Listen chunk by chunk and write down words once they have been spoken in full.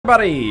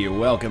Everybody,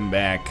 welcome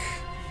back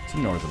to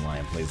Northern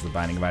Lion Plays The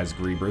Binding of Isaac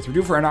Rebirth. We're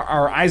due for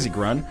our Isaac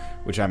run,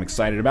 which I'm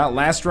excited about.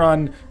 Last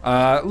run,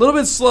 a little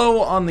bit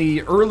slow on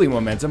the early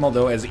momentum,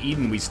 although as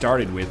Eden we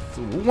started with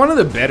one of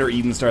the better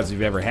Eden starts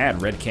we've ever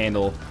had. Red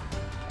Candle,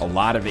 a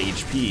lot of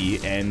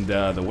HP, and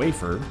the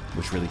Wafer,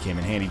 which really came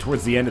in handy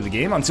towards the end of the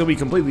game until we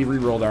completely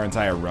re-rolled our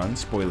entire run.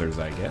 Spoilers,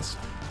 I guess.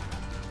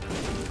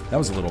 That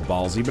was a little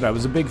ballsy, but I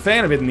was a big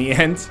fan of it in the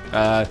end.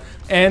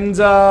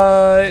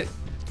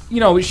 You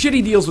know,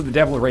 shitty deals with the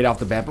devil right off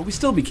the bat, but we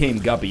still became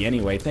guppy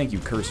anyway. Thank you,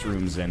 Cursed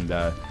Rooms and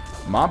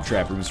Mob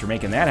Trap Rooms, for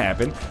making that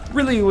happen.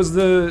 Really, it was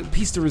the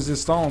piece de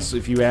resistance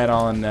if you add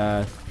on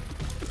the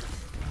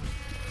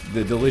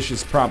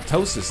delicious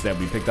Proptosis that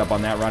we picked up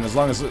on that run, as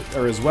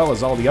well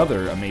as all the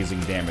other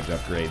amazing damage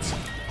upgrades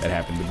that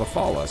happened to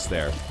befall us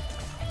there.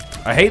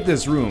 I hate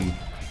this room.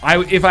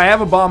 If I have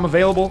a bomb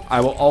available,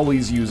 I will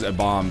always use a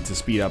bomb to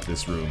speed up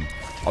this room.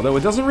 Although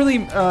it doesn't really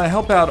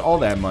help out all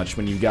that much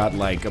when you've got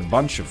like a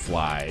bunch of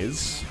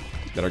flies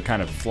that are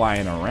kind of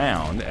flying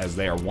around, as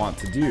they are wont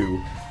to do.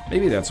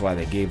 Maybe that's why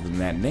they gave them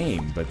that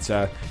name, but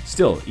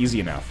still, easy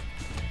enough.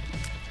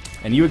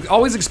 And you would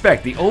always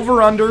expect the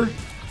over-under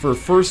for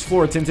first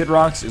floor tinted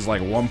rocks is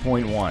like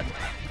 1.1.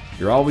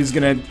 You're always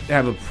going to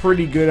have a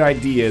pretty good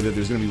idea that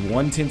there's going to be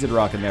one tinted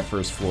rock in that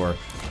first floor,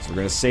 so we're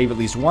going to save at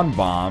least one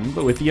bomb.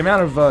 But with the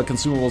amount of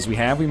consumables we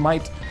have, we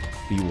might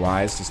be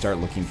wise to start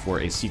looking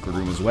for a secret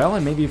room as well,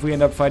 and maybe if we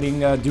end up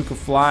fighting Duke of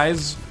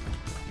Flies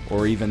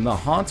or even the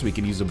Haunt, we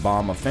can use a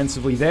bomb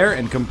offensively there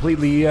and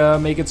completely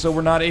make it so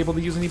we're not able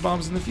to use any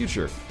bombs in the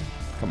future.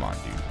 Come on,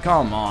 dude.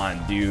 Come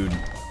on, dude.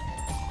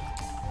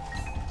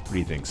 What do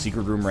you think?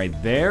 Secret room right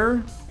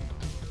there?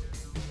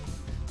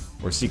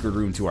 Or secret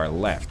room to our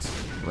left?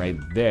 Right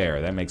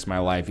there. That makes my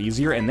life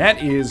easier, and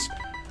that is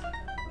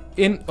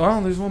in...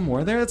 Oh, there's one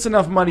more there. That's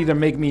enough money to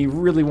make me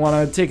really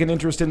want to take an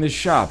interest in this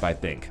shop, I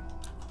think.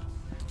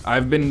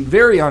 I've been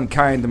very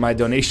unkind to my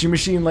donation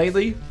machine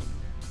lately,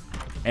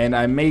 and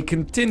I may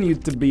continue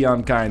to be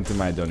unkind to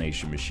my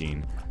donation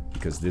machine,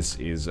 because this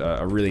is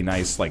a really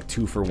nice, like,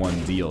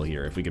 2-for-1 deal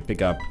here. If we could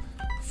pick up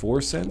 4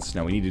 cents?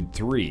 No, we needed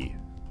 3.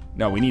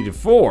 No, we needed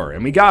 4,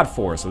 and we got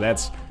 4, so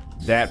that's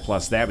that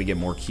plus that. We get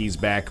more keys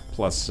back,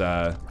 plus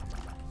the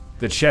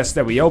chests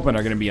that we open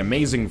are going to be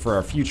amazing for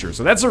our future.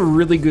 So that's a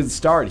really good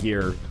start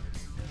here.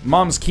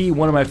 Mom's Key,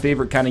 one of my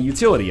favorite kind of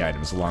utility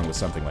items, along with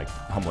something like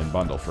Humbling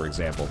Bundle, for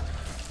example.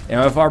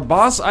 Now, if our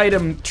boss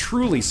item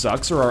truly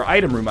sucks, or our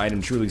item room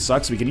item truly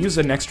sucks, we can use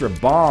an extra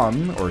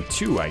bomb, or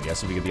 2, I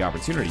guess, if we get the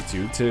opportunity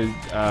to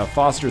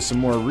foster some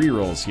more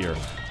rerolls here.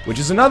 Which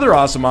is another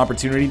awesome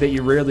opportunity that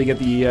you rarely get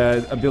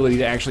the ability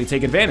to actually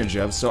take advantage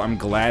of, so I'm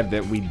glad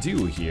that we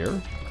do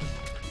here.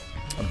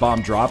 A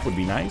bomb drop would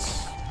be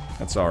nice.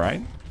 That's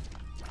alright.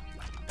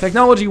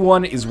 Technology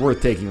 1 is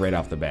worth taking right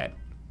off the bat.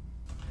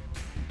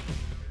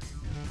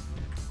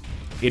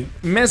 It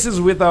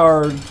messes with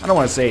our... I don't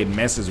want to say it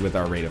messes with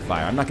our rate of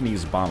fire. I'm not going to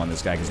use a bomb on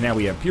this guy, because now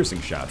we have piercing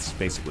shots,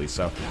 basically.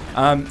 So,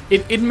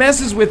 it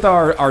messes with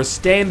our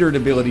standard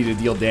ability to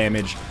deal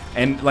damage,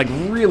 and, like,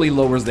 really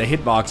lowers the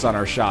hitbox on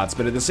our shots.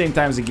 But at the same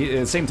time,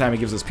 it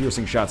gives us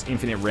piercing shots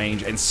infinite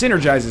range, and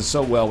synergizes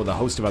so well with a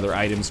host of other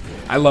items.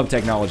 I love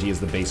technology as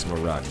the base of a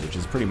run, which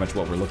is pretty much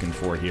what we're looking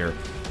for here.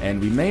 And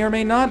we may or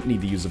may not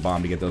need to use a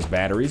bomb to get those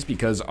batteries,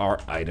 because our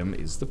item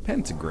is the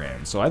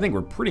pentagram. So I think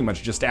we're pretty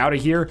much just out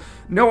of here.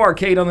 No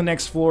arcade on the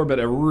next floor, but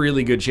a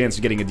really good chance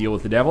of getting a deal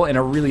with the devil, and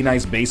a really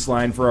nice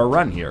baseline for our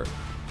run here.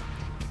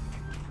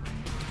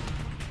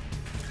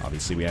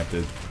 Obviously, we have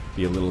to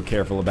be a little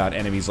careful about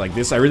enemies like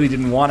this. I really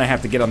didn't want to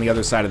have to get on the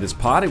other side of this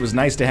pot. It was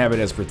nice to have it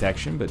as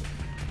protection, but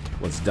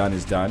what's done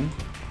is done.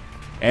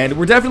 And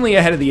we're definitely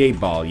ahead of the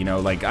 8-ball, you know,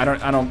 like, I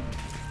don't...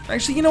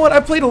 Actually, you know what? I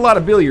played a lot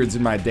of billiards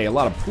in my day, a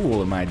lot of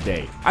pool in my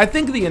day. I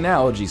think the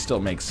analogy still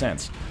makes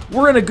sense.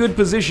 We're in a good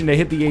position to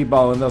hit the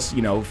 8-ball and thus,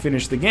 you know,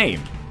 finish the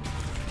game.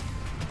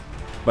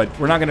 But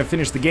we're not going to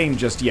finish the game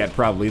just yet,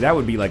 probably. That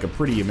would be like a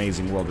pretty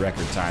amazing world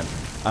record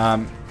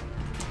time.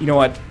 You know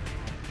what?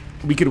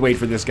 We could wait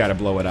for this guy to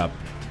blow it up.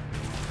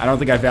 I don't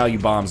think I value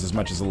bombs as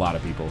much as a lot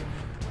of people.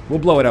 We'll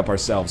blow it up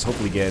ourselves,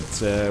 hopefully get,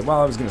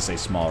 well, I was going to say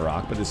small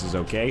rock, but this is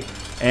okay.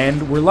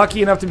 And we're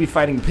lucky enough to be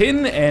fighting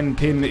Pin, and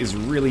Pin is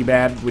really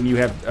bad when you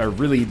have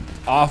really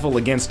awful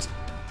against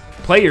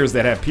players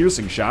that have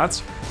piercing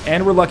shots.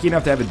 And we're lucky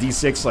enough to have a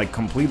D6, like,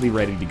 completely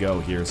ready to go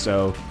here.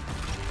 So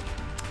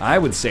I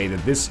would say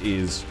that this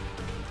is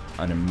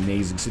an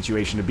amazing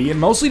situation to be in.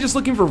 Mostly just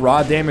looking for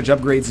raw damage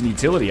upgrades and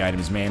utility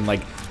items, man. Like,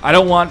 I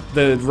don't want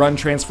the run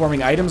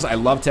transforming items. I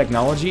love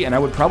technology, and I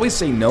would probably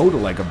say no to,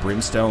 like, a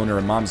Brimstone or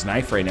a Mom's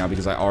Knife right now,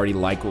 because I already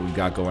like what we've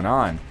got going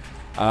on.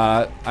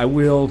 I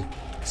will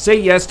say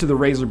yes to the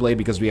Razor Blade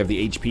because we have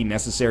the HP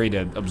necessary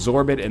to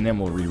absorb it, and then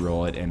we'll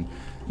re-roll it. And,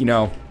 you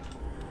know,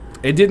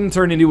 it didn't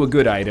turn into a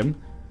good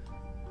item,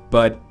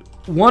 but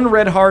 1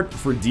 red heart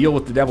for deal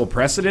with the devil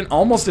precedent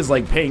almost is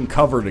like paying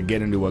cover to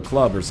get into a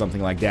club or something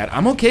like that.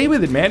 I'm okay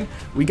with it, man.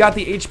 We got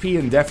the HP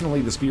and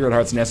definitely the spirit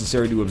hearts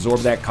necessary to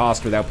absorb that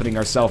cost without putting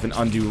ourselves in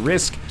undue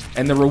risk,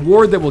 and the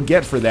reward that we'll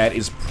get for that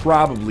is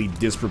probably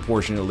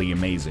disproportionately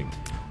amazing.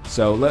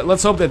 So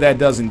let's hope that that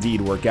does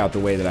indeed work out the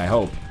way that I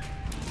hope.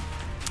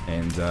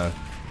 And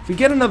if we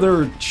get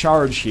another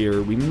charge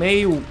here, we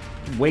may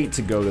wait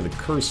to go to the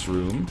curse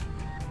room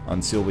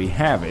until we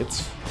have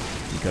it.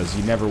 Because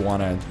you never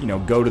want to, you know,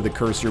 go to the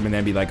curse room and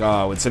then be like,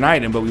 oh, it's an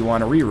item, but we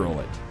want to reroll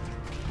it.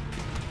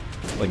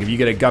 Like, if you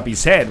get a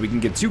Guppy's head, we can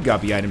get 2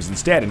 Guppy items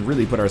instead and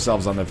really put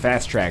ourselves on the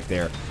fast track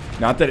there.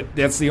 Not that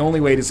that's the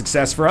only way to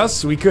success for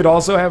us. We could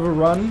also have a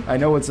run. I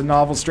know it's a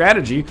novel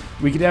strategy.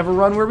 We could have a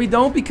run where we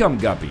don't become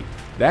Guppy.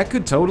 That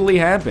could totally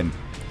happen.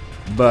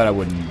 But I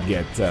wouldn't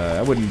get,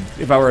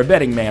 if I were a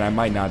betting man, I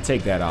might not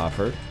take that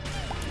offer.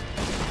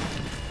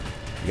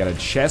 We got a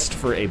chest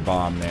for a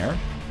bomb there.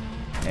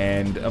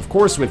 And, of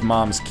course, with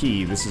Mom's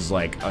Key, this is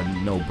like a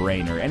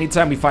no-brainer.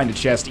 Anytime we find a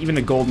chest, even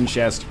a golden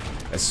chest,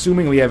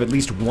 assuming we have at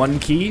least 1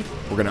 key,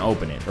 we're going to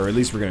open it. Or at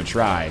least we're going to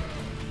try.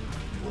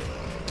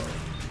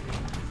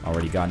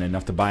 Already gotten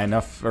enough to buy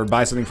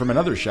something from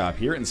another shop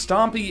here. And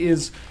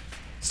Stompy's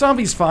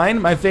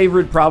fine. My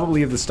favorite,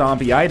 probably, of the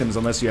Stompy items,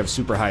 unless you have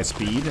super high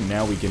speed. And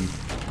now we can,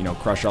 you know,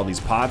 crush all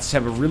these pots.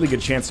 Have a really good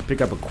chance to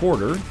pick up a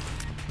quarter.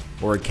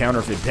 Or a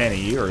counterfeit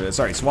penny. Or,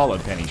 sorry,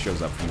 swallowed penny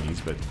shows up from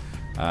these, but...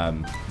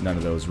 none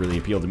of those really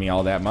appeal to me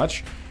all that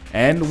much.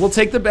 And we'll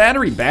take the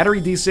battery.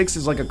 Battery D6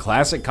 is like a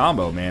classic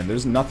combo, man.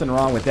 There's nothing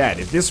wrong with that.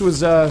 If this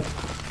was a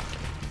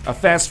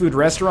fast food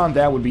restaurant,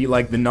 that would be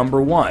like the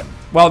 #1.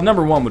 Well,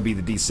 #1 would be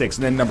the D6,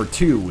 and then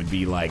 #2 would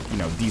be like, you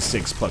know,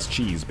 D6 plus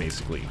cheese,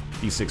 basically.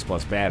 D6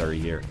 plus battery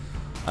here.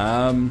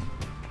 I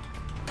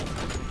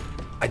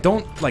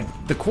don't, like,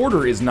 the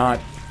quarter is not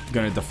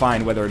going to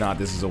define whether or not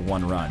this is a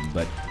 1 run,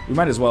 but we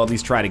might as well at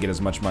least try to get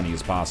as much money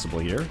as possible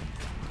here.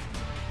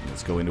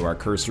 Let's go into our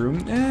curse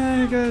room.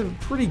 I got a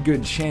pretty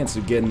good chance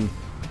of getting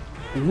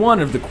 1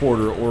 of the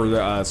quarter or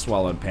the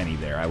swallowed penny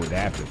there, I would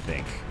have to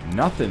think.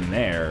 Nothing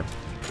there.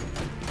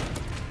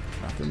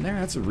 Nothing there?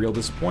 That's a real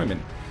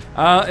disappointment.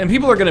 And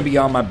people are going to be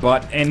on my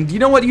butt, and you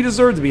know what? You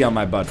deserve to be on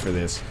my butt for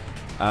this.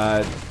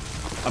 Oh,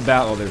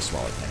 there's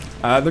swallowed penny.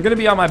 They're going to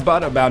be on my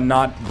butt about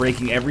not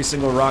breaking every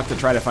single rock to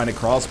try to find a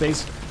crawl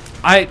space.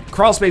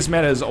 Crawl space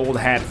meta is old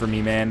hat for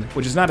me, man.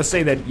 Which is not to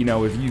say that, you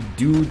know, if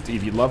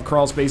you love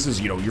crawl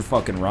spaces, you know, you're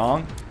fucking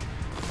wrong.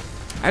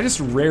 I just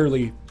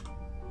rarely,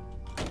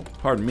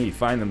 pardon me,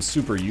 find them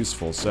super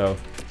useful, so...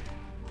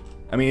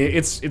 I mean,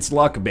 it's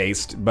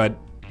luck-based, but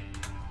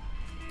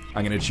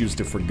I'm gonna choose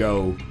to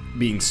forgo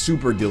being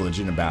super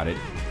diligent about it.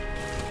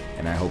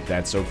 And I hope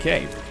that's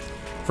okay.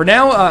 For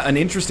now, an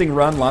interesting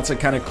run, lots of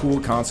kind of cool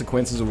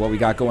consequences of what we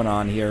got going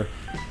on here.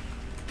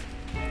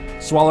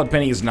 Swallowed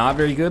penny is not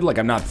very good. Like,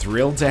 I'm not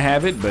thrilled to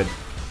have it, but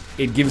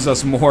it gives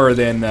us more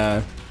than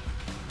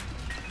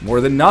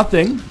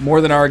nothing.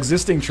 More than our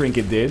existing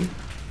trinket did,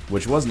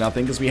 which was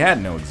nothing because we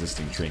had no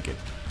existing trinket.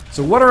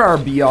 So what are our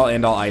be-all,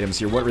 end-all items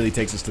here? What really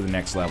takes us to the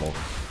next level?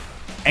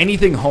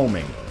 Anything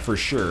homing, for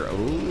sure.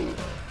 Ooh.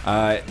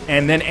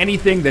 And then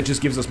anything that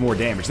just gives us more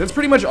damage. That's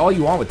pretty much all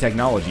you want with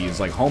technology, is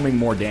like homing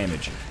more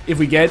damage. If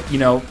we get, you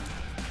know,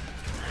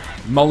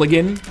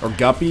 Mulligan or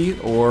Guppy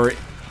or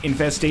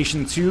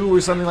Infestation 2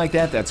 or something like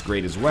that, that's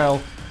great as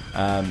well.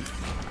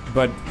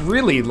 But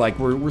really, like,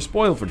 we're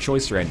spoiled for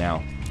choice right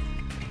now.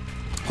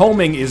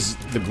 Homing is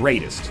the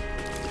greatest.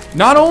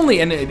 Not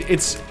only, and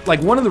it's,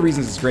 like, one of the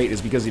reasons it's great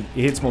is because it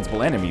hits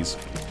multiple enemies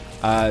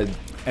at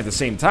the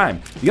same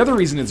time. The other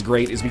reason it's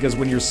great is because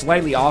when you're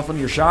slightly off on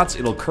your shots,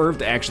 it'll curve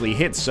to actually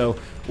hit. So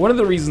one of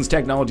the reasons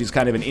technology is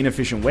kind of an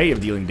inefficient way of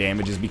dealing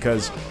damage is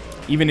because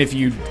even if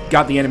you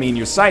got the enemy in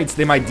your sights,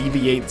 they might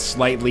deviate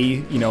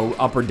slightly, you know,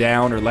 up or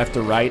down or left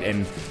or right,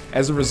 and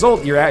as a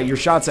result, your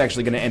shot's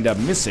actually going to end up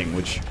missing,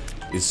 which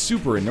is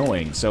super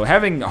annoying. So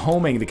having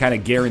homing to kind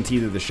of guarantee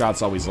that the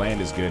shots always land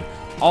is good.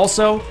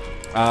 Also,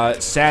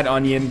 Sad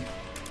Onion,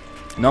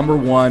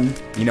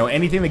 #1, you know,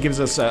 anything that gives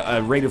us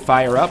a rate of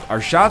fire up,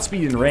 our shot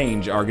speed and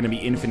range are going to be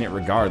infinite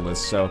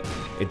regardless, so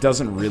it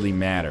doesn't really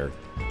matter.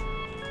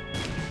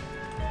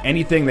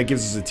 Anything that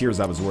gives us a tears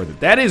up is worth it.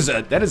 That is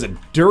a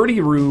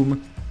dirty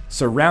room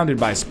surrounded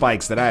by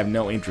spikes that I have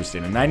no interest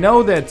in. And I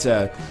know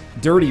that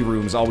dirty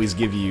rooms always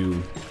give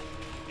you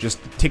just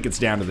tickets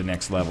down to the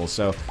next level.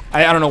 So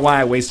I don't know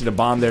why I wasted a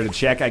bomb there to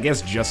check. I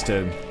guess just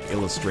to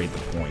illustrate the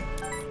point.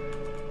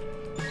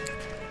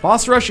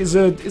 Boss rush is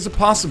a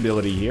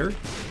possibility here.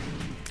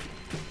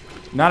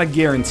 Not a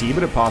guarantee,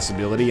 but a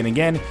possibility. And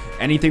again,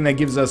 anything that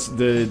gives us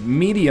the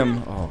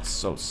medium...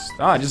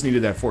 I just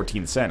needed that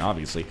 14th cent,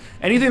 obviously.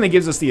 Anything that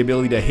gives us the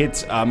ability to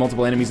hit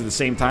multiple enemies at the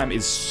same time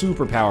is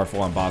super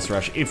powerful on boss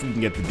rush if we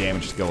can get the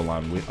damage to go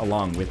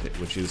along with it,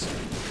 which is,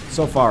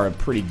 so far, a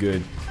pretty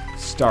good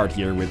start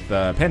here with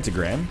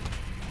Pentagram.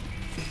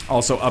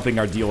 Also upping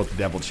our deal with the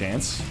Devil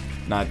Chance.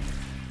 Not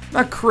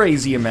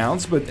crazy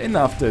amounts, but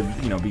enough to,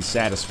 you know, be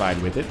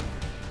satisfied with it.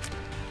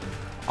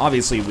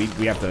 Obviously,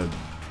 we have to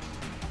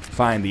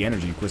find the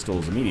energy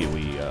crystals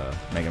immediately,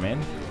 Mega Man.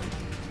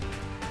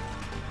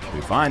 If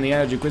we find the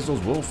energy crystals,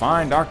 we'll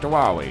find Dr.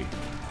 Wowie.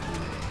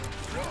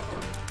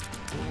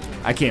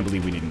 I can't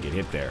believe we didn't get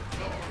hit there.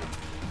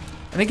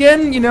 And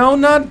again, you know,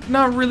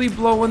 not really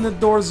blowing the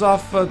doors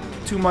off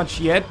too much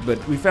yet,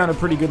 but we found a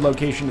pretty good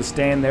location to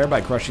stand there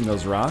by crushing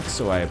those rocks,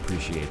 so I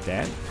appreciate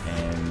that.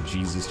 And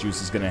Jesus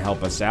Juice is going to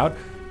help us out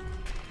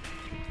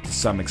to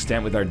some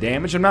extent with our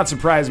damage. I'm not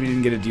surprised we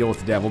didn't get a deal with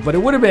the devil, but it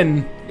would have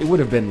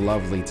been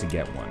lovely to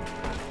get one.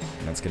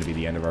 And that's going to be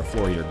the end of our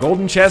floor here.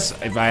 Golden chest,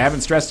 if I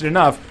haven't stressed it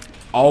enough,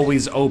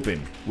 always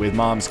open with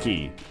Mom's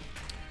Key.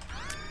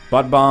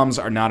 Butt bombs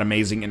are not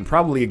amazing and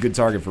probably a good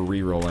target for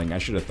re-rolling. I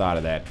should have thought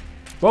of that.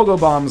 BOGO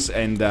bombs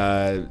and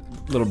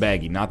little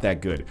baggy, not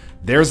that good.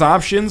 There's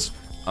options,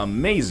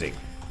 amazing.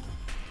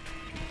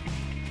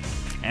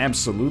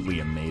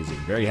 Absolutely amazing.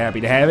 Very happy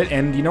to have it.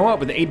 And you know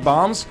what? With 8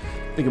 bombs,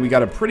 I think we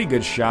got a pretty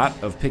good shot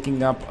of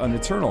picking up an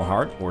Eternal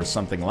Heart or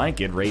something like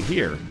it right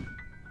here.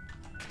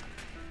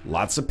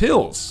 Lots of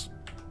pills.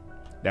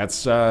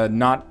 That's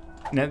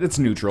that's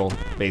neutral,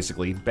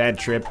 basically. Bad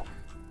trip.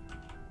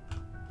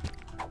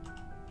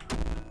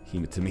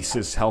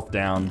 Hematemesis, health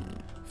down,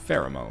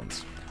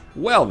 pheromones.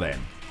 Well then,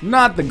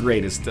 not the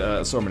greatest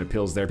assortment of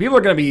pills there. People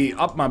are going to be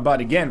up my butt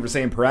again for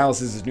saying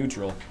paralysis is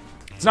neutral.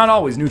 It's not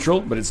always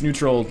neutral, but it's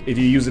neutral if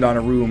you use it on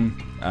a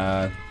room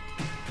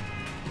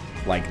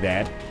like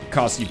that. It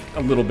costs you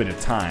a little bit of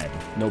time.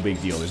 No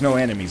big deal. There's no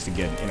enemies to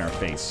get in our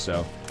face,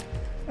 so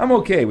I'm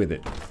okay with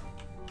it.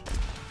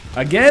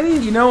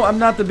 Again, you know, I'm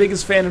not the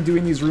biggest fan of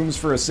doing these rooms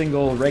for a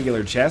single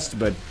regular chest,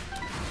 but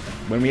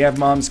when we have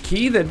Mom's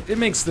Key, that it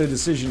makes the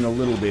decision a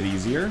little bit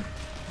easier.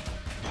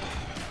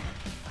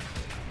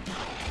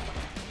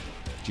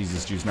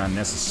 Jesus Juice not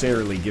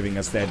necessarily giving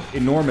us that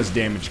enormous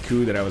damage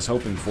coup that I was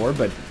hoping for,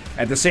 but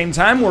at the same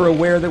time, we're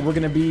aware that we're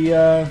going to be,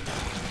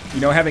 you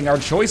know, having our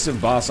choice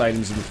of boss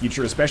items in the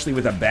future, especially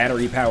with a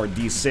battery-powered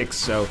D6,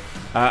 so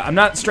I'm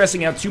not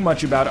stressing out too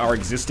much about our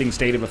existing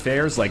state of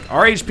affairs. Like,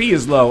 our HP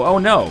is low, oh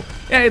no.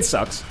 Yeah, it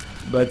sucks,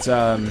 but,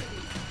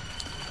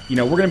 you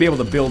know, we're going to be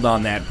able to build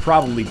on that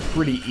probably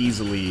pretty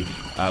easily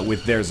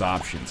with There's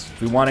options.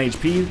 If we want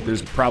HP,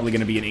 there's probably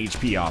going to be an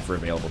HP offer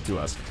available to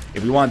us.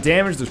 If we want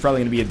damage, there's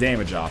probably going to be a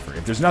damage offer.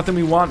 If there's nothing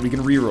we want, we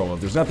can reroll.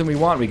 If there's nothing we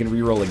want, we can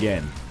reroll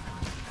again.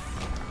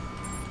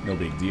 No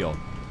big deal.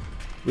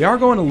 We are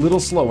going a little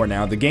slower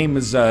now. The game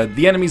is,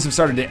 the enemies have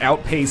started to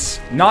outpace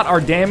not our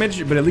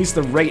damage, but at least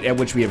the rate at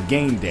which we have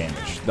gained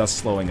damage, thus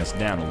slowing us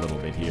down a little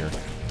bit here.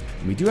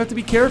 And we do have to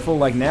be careful,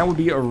 like now would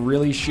be a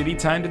really shitty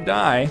time to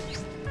die.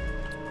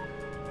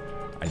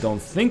 I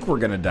don't think we're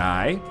gonna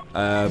die.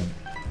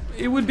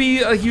 It would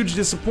be a huge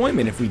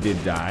disappointment if we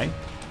did die.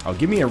 Oh,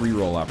 give me a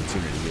reroll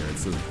opportunity here.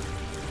 It's a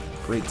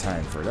great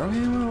time for it. Oh,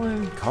 yeah,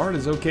 well, card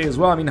is okay as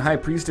well. I mean, High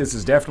Priestess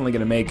is definitely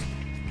gonna make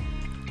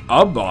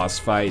a boss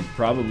fight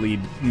probably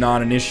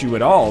not an issue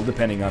at all,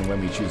 depending on when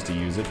we choose to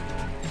use it.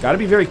 Gotta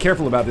be very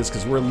careful about this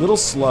because we're a little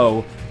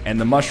slow and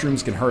the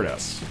mushrooms can hurt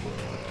us.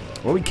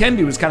 What we can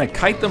do is kind of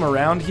kite them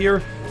around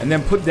here and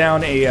then put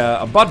down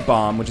a butt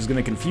bomb, which is going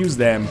to confuse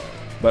them,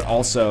 but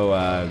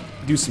also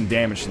do some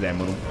damage to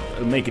them.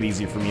 It'll make it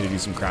easier for me to do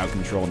some crowd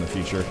control in the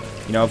future.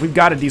 You know, if we've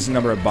got a decent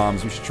number of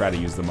bombs, we should try to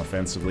use them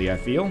offensively, I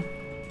feel.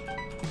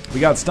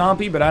 We got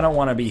Stompy, but I don't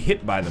want to be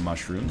hit by the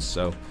mushrooms,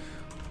 so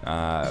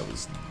it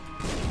was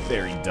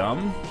very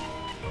dumb.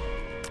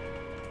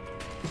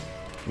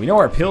 We know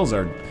our pills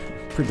are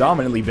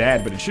predominantly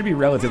bad, but it should be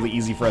relatively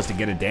easy for us to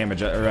get a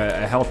damage or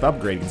a health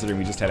upgrade, considering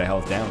we just had a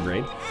health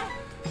downgrade.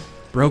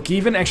 Broke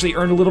even, actually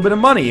earned a little bit of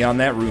money on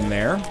that room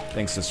there,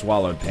 thanks to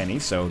Swallowed Penny.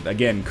 So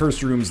again,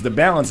 cursed rooms, the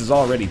balance is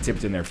already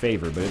tipped in their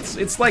favor, but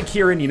it's like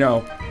hearing, you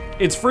know,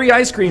 it's free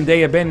ice cream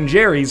day at Ben &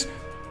 Jerry's,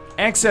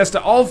 access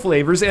to all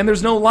flavors, and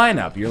there's no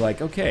lineup. You're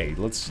like, okay,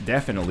 let's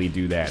definitely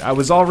do that. I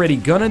was already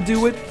gonna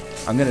do it,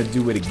 I'm gonna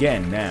do it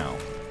again now.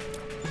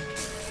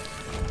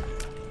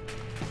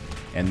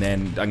 And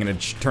then I'm gonna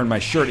turn my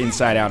shirt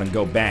inside out and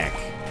go back.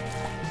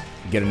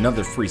 Get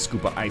another free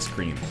scoop of ice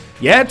cream.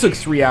 Yeah, it took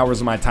 3 hours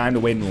of my time to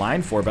wait in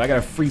line for it, but I got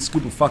a free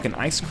scoop of fucking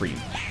ice cream.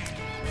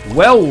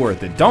 Well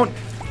worth it. Don't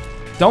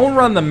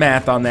run the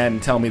math on that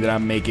and tell me that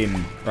I'm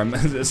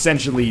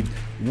essentially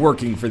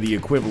working for the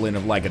equivalent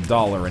of like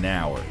 $1 an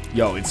hour.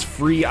 Yo, it's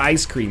free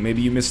ice cream.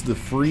 Maybe you missed the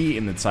free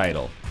in the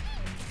title.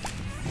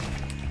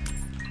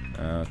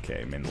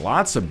 Okay, man,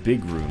 lots of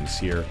big rooms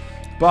here.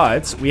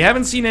 But we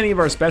haven't seen any of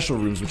our special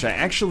rooms, which I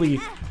actually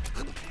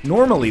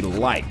normally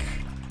like.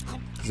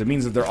 Because it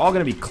means that they're all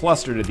going to be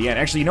clustered at the end.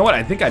 Actually, you know what?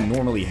 I think I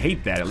normally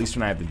hate that, at least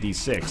when I have the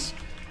D6.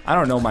 I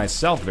don't know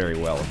myself very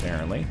well,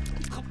 apparently.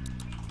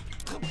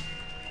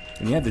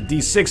 When you have the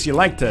D6, you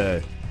like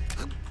to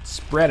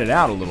spread it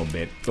out a little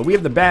bit. But we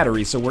have the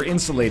battery, so we're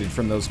insulated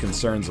from those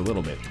concerns a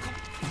little bit.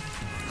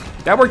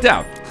 That worked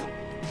out.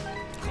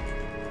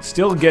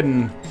 Still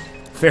getting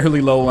fairly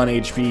low on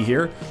HP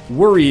here.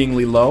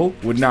 Worryingly low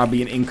would not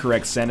be an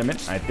incorrect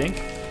sentiment, I think.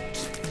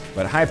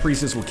 But High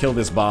Priestess will kill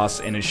this boss,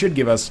 and it should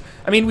give us...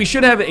 I mean, we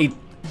should have a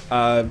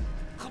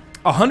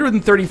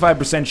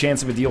 135%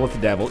 chance of a deal with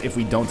the devil if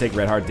we don't take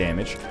red heart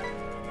damage,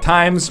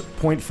 times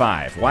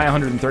 0.5. Why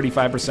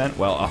 135%?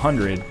 Well,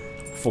 100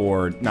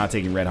 for not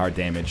taking red heart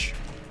damage,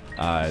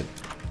 and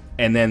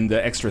then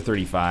the extra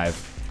 35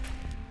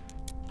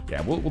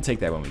 Yeah, we'll take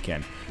that when we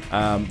can.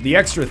 The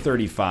extra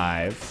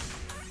 35...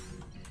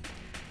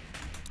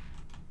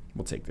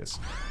 We'll take this.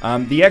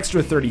 The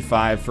extra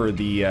 35 for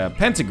the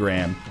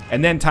pentagram,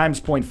 and then times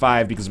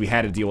 0.5 because we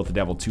had to deal with the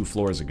devil 2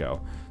 floors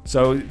ago.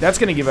 So that's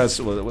going to give us,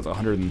 well, what's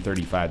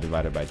 135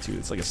 divided by 2?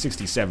 It's like a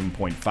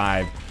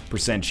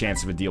 67.5%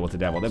 chance of a deal with the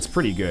devil. That's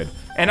pretty good.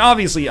 And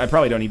obviously, I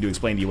probably don't need to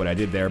explain to you what I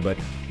did there, but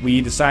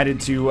we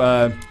decided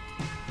to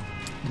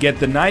get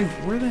the 9...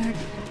 Where the heck?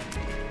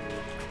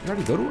 Did I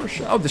already go to our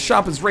shop? Oh, the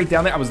shop is right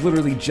down there. I was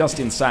literally just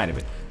inside of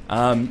it.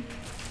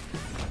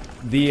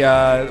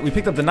 We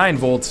picked up the 9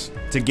 volts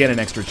to get an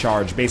extra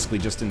charge, basically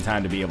just in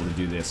time to be able to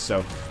do this.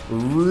 So,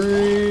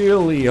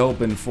 really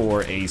hoping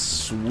for a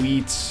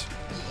sweet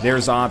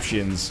there's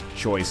options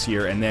choice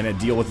here, and then a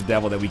deal with the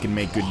devil that we can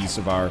make good use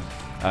of our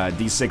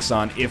D6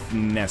 on if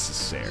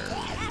necessary.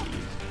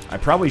 I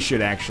probably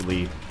should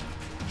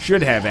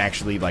have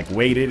actually like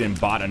waited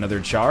and bought another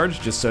charge,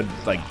 just so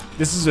like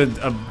this is a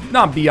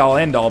not be all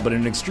end all, but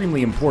an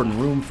extremely important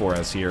room for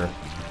us here.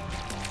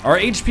 Our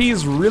HP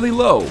is really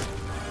low.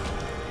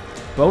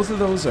 Both of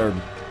those are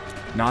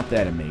not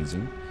that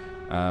amazing.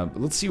 But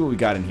let's see what we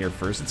got in here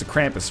first. It's a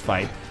Krampus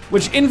fight,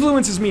 which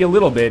influences me a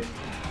little bit.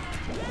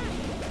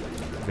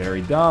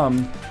 Very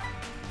dumb.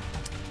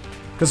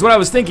 Because what I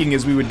was thinking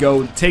is we would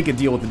go take a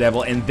deal with the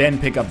devil and then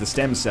pick up the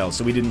stem cells,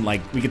 so we didn't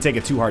like, we could take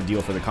a 2 hard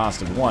deal for the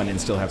cost of 1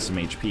 and still have some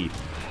HP.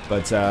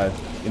 But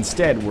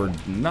instead, we're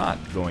not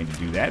going to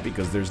do that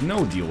because there's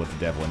no deal with the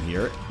devil in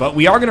here. But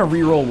we are going to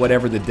reroll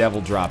whatever the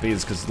devil drop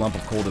is because Lump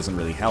of Coal doesn't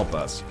really help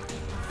us.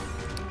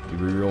 We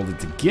rerolled it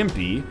to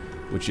Gimpy,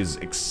 which is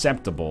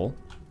acceptable.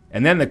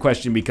 And then the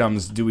question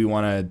becomes, do we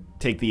want to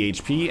take the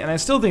HP? And I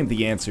still think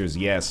the answer is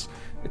yes.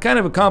 Kind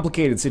of a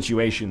complicated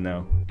situation,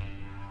 though.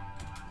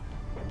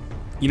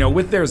 You know,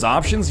 with there's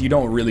options, you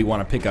don't really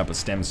want to pick up a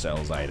stem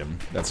cells item.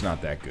 That's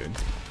not that good.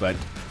 But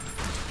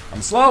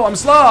I'm slow, I'm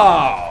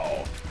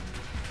slow!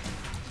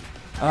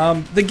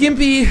 The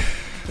Gimpy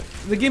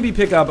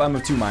pickup, I'm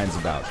of 2 minds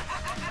about.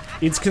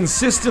 It's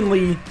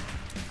consistently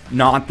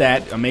not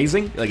that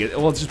amazing. Like,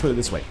 well, let's just put it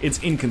this way. It's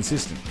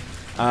inconsistent.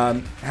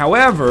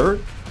 However,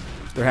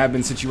 there have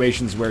been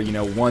situations where, you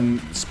know,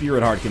 one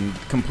Spirit Heart can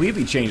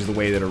completely change the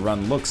way that a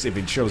run looks if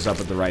it shows up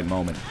at the right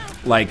moment.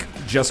 Like,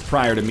 just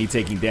prior to me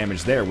taking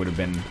damage there would have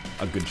been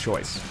a good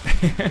choice.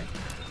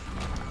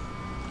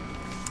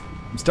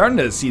 I'm starting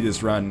to see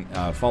this run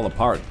fall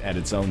apart at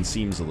its own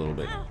seams a little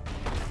bit.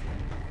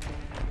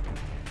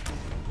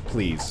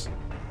 Please.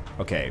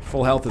 Okay,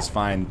 full health is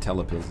fine,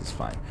 telepills is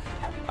fine.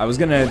 I was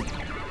gonna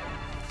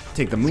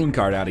take the moon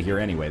card out of here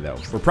anyway, though.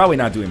 We're probably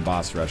not doing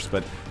boss rush,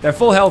 but that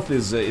full health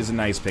is a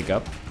nice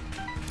pickup.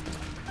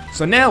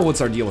 So now,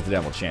 what's our deal with the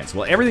devil chance?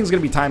 Well, everything's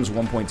going to be times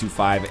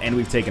 1.25, and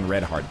we've taken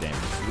red heart damage.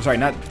 Sorry,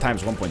 not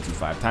times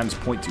 1.25, times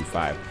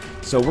 0.25.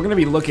 So we're going to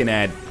be looking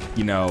at,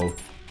 you know,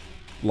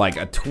 like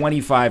a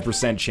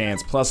 25%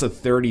 chance plus a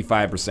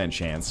 35%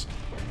 chance.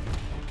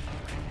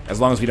 As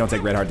long as we don't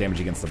take red heart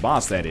damage against the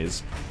boss, that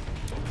is.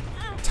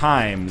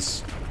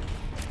 Times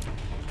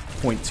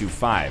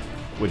 0.25.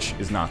 Which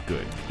is not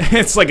good.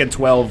 It's like a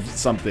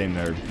 12-something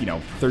or, you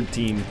know,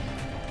 13%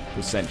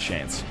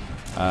 chance.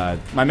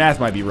 My math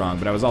might be wrong,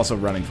 but I was also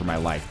running for my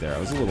life there. I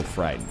was a little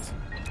frightened.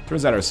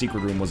 Turns out our secret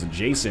room was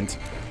adjacent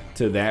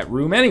to that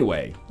room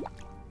anyway.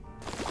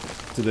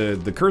 To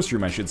the curse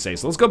room, I should say.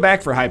 So let's go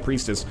back for High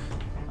Priestess.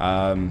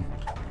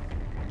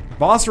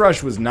 Boss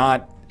rush was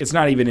not... It's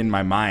not even in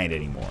my mind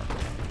anymore.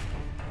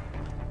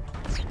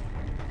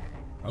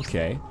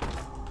 Okay.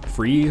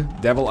 Free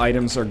devil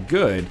items are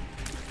good.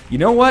 You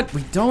know what?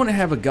 We don't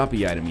have a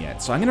Guppy item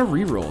yet, so I'm going to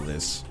reroll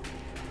this.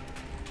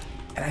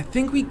 And I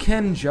think we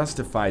can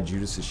justify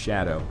Judas's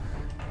Shadow.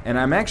 And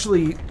I'm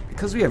actually,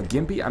 because we have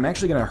Gimpy, I'm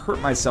actually going to hurt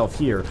myself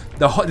here.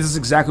 This is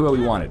exactly what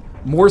we wanted.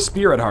 More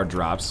Spirit Heart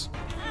drops.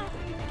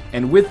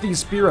 And with these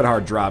Spirit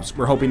Heart drops,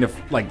 we're hoping to,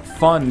 like,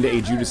 fund a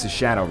Judas's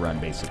Shadow run,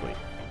 basically.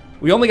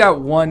 We only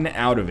got 1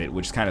 out of it,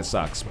 which kind of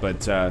sucks,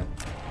 but,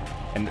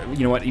 and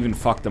you know what? Even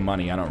fuck the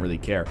money, I don't really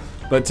care.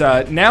 But,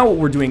 now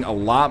we're doing a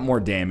lot more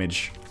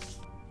damage.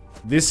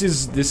 This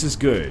is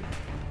good.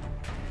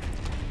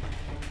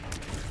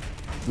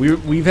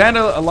 We've had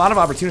a lot of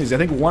opportunities. I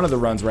think one of the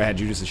runs where I had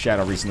Judas's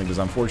Shadow recently was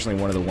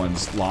unfortunately one of the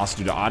ones lost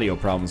due to audio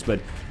problems, but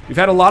we've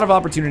had a lot of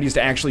opportunities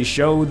to actually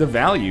show the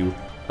value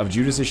of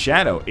Judas's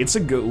Shadow. It's a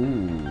good...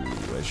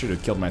 Ooh, I should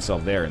have killed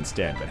myself there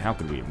instead, but how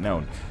could we have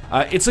known?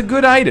 It's a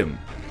good item.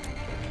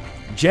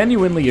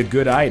 Genuinely a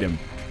good item.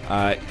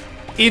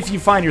 If you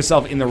find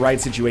yourself in the right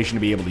situation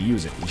to be able to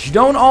use it. Which you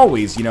don't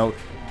always, you know...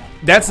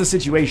 That's the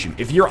situation.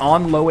 If you're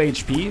on low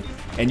HP,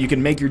 and you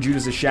can make your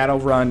Judas's Shadow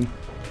run,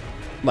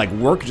 like,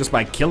 work just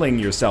by killing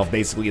yourself,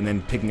 basically, and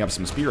then picking up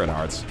some Spirit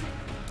Hearts.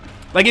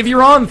 Like, if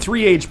you're on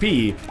 3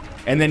 HP,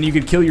 and then you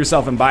could kill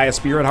yourself and buy a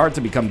Spirit Heart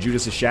to become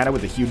Judas's Shadow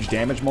with a huge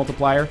damage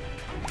multiplier,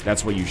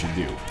 that's what you should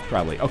do,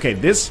 probably. Okay,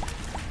 this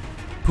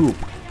poop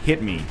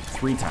hit me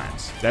 3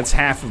 times. That's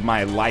half of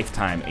my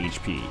lifetime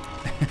HP.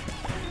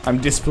 I'm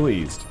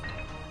displeased.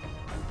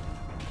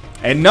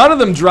 And none of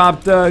them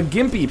dropped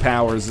Gimpy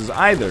powers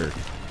either.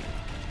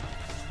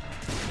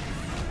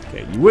 Okay,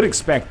 Okay, you would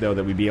expect, though,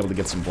 that we'd be able to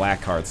get some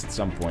black hearts at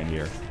some point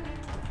here.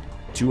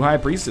 2 High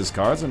Priestess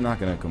cards, I'm not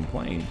going to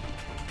complain.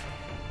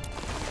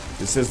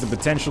 This has the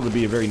potential to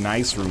be a very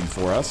nice room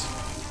for us.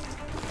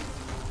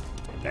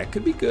 That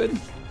could be good.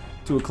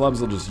 2 of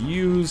Clubs I'll just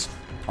use.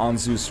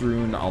 Onzus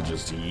Rune I'll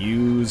just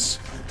use.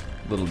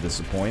 A little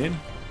disappointed.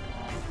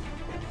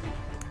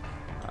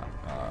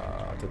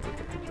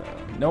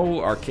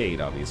 No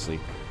arcade, obviously.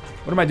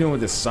 What am I doing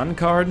with this Sun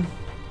card?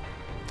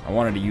 I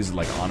wanted to use it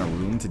like on a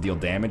room to deal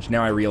damage.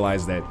 Now I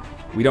realize that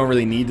we don't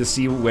really need to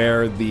see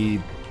where the,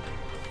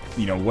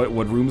 you know,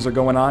 what rooms are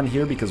going on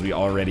here because we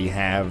already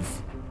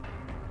have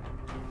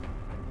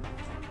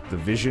the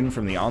vision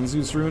from the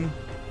Onzus Rune.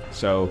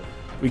 So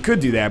we could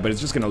do that, but it's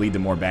just going to lead to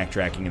more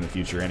backtracking in the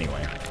future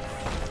anyway.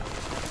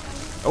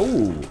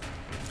 Oh,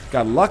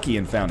 got lucky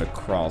and found a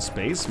crawl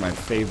space. My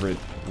favorite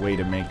way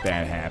to make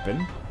that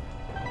happen.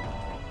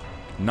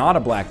 Not a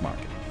black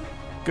market.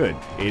 Good.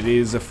 It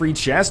is a free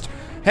chest.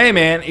 Hey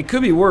man, it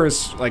could be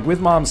worse. Like with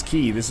Mom's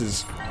Key, this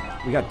is...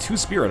 We got 2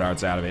 Spirit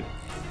Hearts out of it.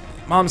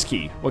 Mom's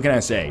Key, what can I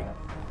say?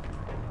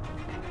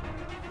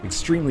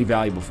 Extremely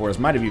valuable for us.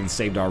 Might have even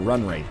saved our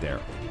run rate there.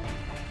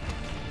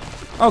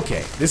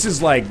 Okay, this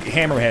is like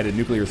Hammerhead at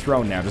Nuclear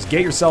Throne now. Just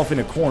get yourself in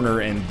a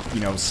corner and, you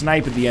know,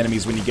 snipe at the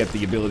enemies when you get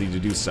the ability to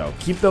do so.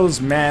 Keep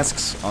those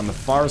masks on the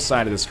far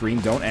side of the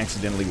screen. Don't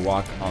accidentally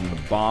walk on the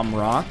bomb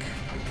rock.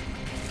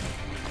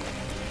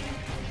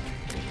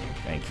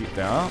 Thank you.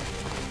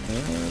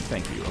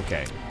 Thank you.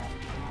 Okay.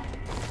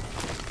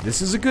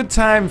 This is a good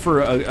time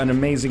for an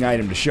amazing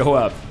item to show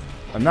up.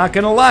 I'm not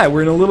gonna lie,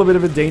 we're in a little bit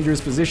of a dangerous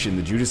position.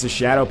 The Judas'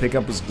 Shadow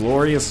pickup was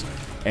glorious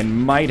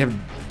and might have,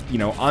 you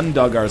know,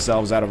 undug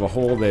ourselves out of a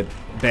hole that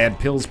bad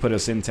pills put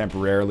us in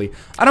temporarily.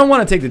 I don't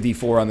want to take the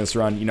D4 on this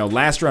run. You know,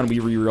 last run we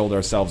re-rolled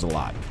ourselves a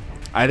lot.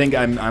 I think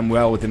I'm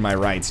well within my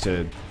rights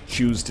to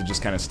choose to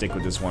just kind of stick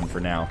with this one for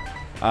now.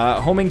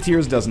 Homing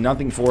Tears does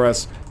nothing for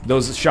us.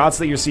 Those shots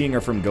that you're seeing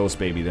are from Ghost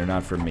Baby. They're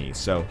not from me.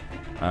 So,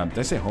 did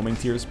I say Homing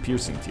Tears?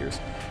 Piercing Tears.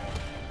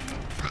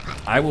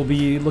 I will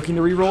be looking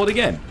to re-roll it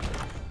again.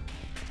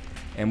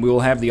 And we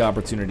will have the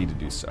opportunity to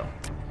do so.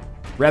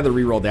 Rather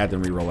re-roll that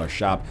than re-roll our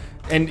shop.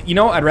 And, you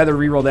know, I'd rather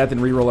re-roll that than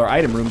re-roll our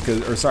item room,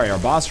 our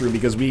boss room,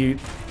 because we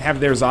have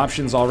there's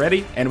options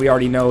already, and we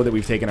already know that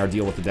we've taken our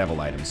deal with the devil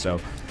item.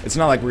 So, it's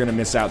not like we're going to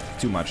miss out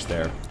too much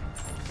there.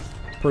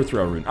 Per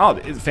throw rune. Oh,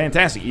 it's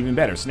fantastic. Even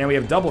better. So now we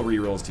have double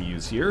rerolls to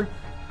use here.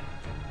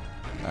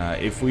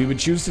 If we would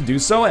choose to do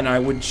so, and I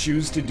would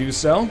choose to do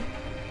so.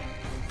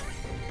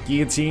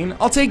 Guillotine.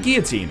 I'll take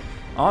Guillotine.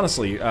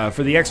 Honestly,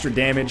 for the extra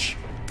damage.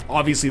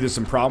 Obviously, there's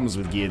some problems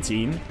with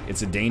Guillotine.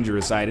 It's a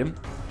dangerous item.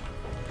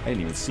 I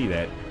didn't even see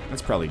that.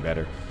 That's probably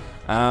better.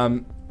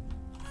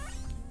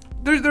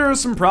 There are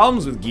some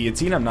problems with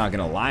Guillotine. I'm not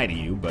going to lie to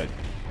you, but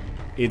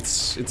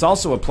it's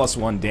also a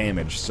 +1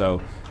 damage,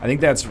 so I think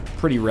that's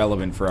pretty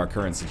relevant for our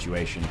current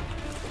situation.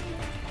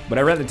 But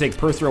I'd rather take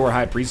Per Throw or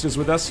High Priestess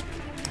with us.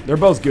 They're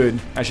both good.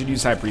 I should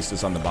use High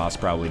Priestess on the boss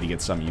probably to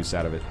get some use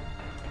out of it.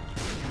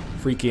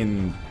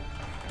 Freaking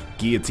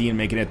Guillotine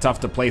making it tough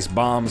to place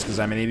bombs because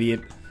I'm an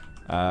idiot.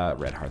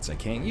 Red Hearts I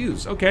can't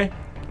use. Okay.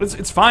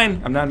 It's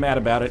fine. I'm not mad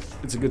about it.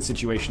 It's a good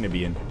situation to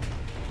be in.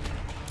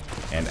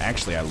 And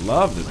actually, I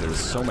love that there's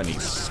so many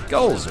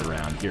skulls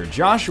around here.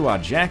 Joshua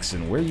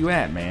Jackson, where you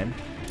at, man?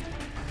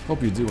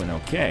 Hope you're doing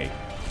okay.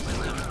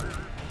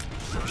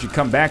 You should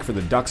come back for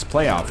the Ducks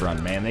playoff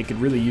run, man. They could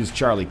really use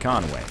Charlie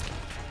Conway.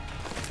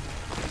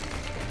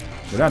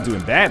 They're not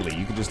doing badly.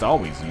 You could just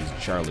always use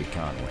Charlie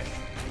Conway.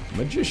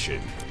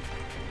 Magician.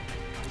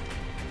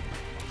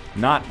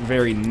 Not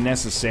very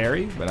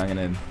necessary, but I'm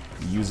gonna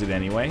use it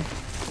anyway.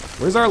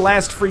 Where's our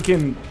last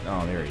freaking...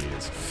 Oh, there he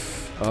is.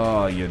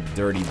 Oh, you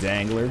dirty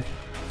dangler.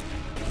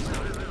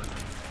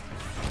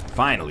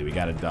 Finally, we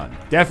got it done.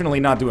 Definitely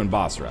not doing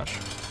boss rush.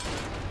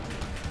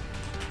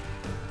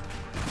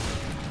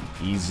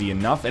 Easy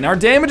enough. And our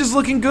damage is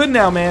looking good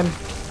now, man.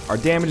 Our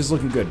damage is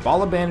looking good.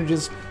 Ball of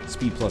bandages,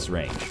 speed plus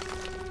range.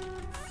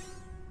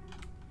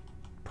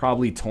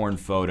 Probably Torn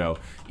Photo.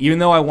 Even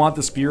though I want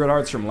the Spirit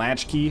Hearts from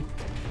Latchkey,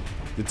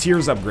 the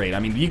Tears upgrade. I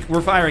mean,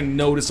 we're firing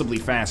noticeably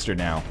faster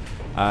now.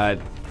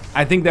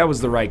 I think that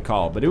was the right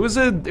call, but it was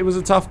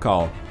a tough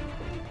call.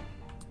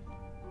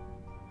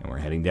 And we're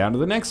heading down to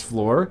the next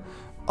floor.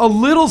 A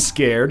little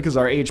scared because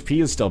our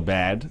HP is still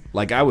bad.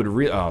 Like I would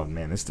oh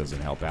man, this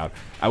doesn't help out.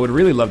 I would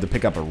really love to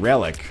pick up a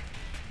relic.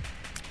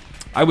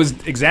 I was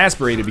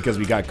exasperated because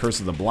we got Curse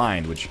of the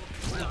Blind, which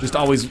just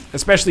always,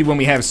 especially when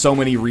we have so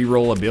many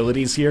reroll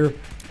abilities here,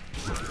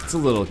 it's a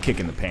little kick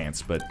in the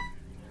pants, but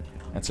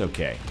that's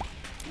okay.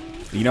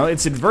 You know,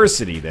 it's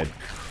adversity that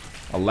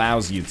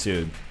allows you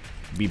to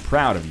be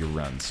proud of your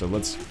run, so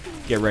let's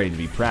get ready to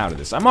be proud of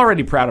this. I'm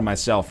already proud of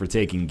myself for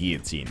taking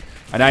Guillotine,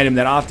 an item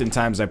that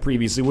oftentimes I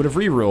previously would have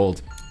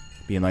re-rolled,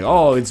 being like,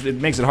 oh, it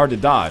makes it hard to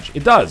dodge.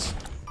 It does.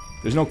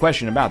 There's no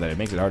question about that. It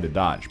makes it hard to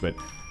dodge, but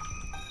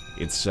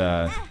it's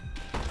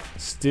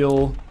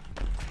still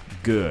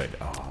good.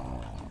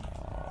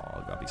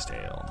 Oh, Guppy's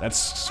Tail.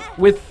 That's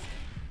with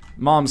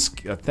Mom's...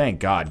 thank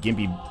God,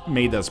 Gimpy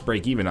made us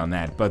break even on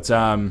that, but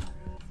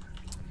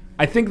I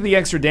I think the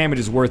extra damage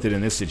is worth it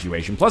in this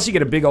situation. Plus, you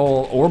get a big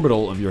ol'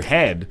 orbital of your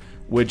head,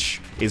 which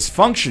is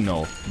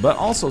functional, but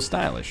also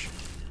stylish.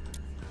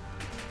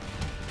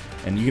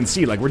 And you can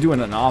see, like, we're doing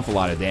an awful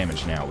lot of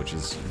damage now, which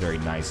is very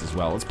nice as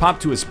well. Let's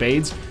pop 2 of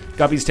spades.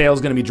 Guppy's tail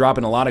is going to be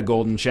dropping a lot of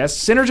golden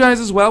chests.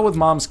 Synergizes well with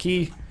Mom's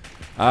key.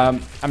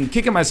 I'm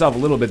kicking myself a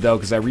little bit, though,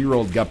 because I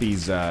re-rolled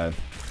Guppy's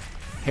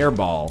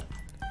hairball.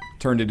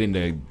 Turned it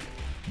into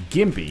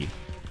Gimpy.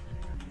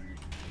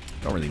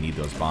 Don't really need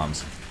those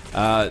bombs.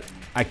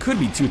 I could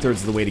be 2/3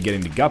 of the way to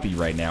getting to Guppy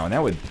right now, and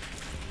that would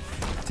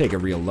take a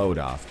real load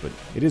off, but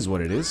it is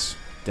what it is.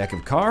 Deck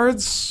of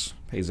cards.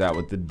 Pays out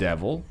with the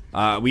devil.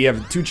 We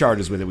have 2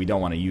 charges with it we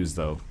don't want to use,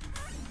 though.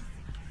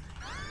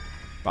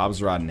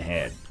 Bob's Rotten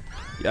Head.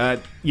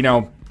 You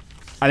know,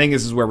 I think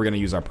this is where we're going to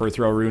use our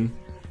Perthrow rune.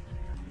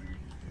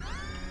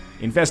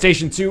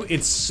 Infestation 2,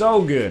 it's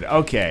so good.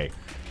 Okay.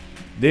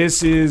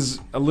 This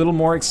is a little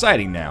more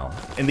exciting now.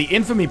 And the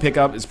Infamy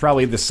pickup is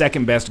probably the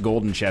 2nd best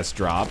golden chest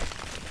drop.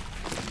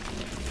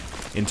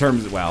 In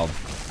terms of, well,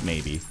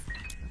 maybe.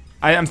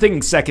 I'm thinking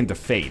 2nd to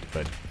Fate,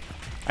 but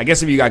I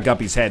guess if you got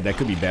Guppy's head, that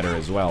could be better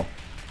as well.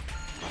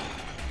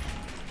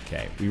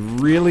 Okay, we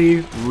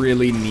really,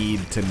 really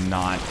need to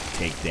not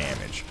take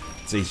damage.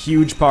 It's a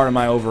huge part of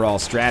my overall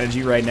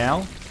strategy right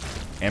now.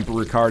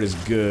 Emperor card is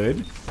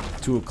good.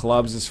 2 of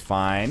clubs is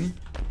fine.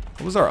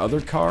 What was our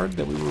other card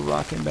that we were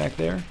rocking back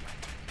there?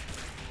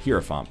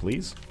 Hierophant,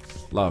 please.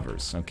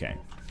 Lovers, okay.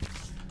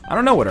 I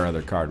don't know what our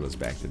other card was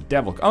back then.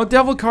 Devil. Oh,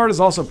 Devil card is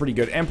also pretty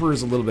good. Emperor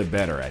is a little bit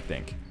better, I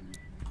think.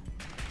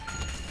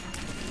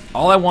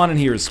 All I want in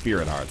here is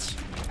Spirit Hearts.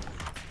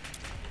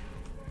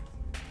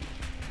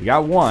 We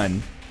got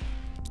 1.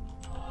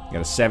 We got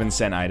a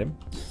 7-cent item.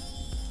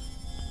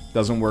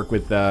 Doesn't work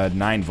with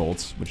 9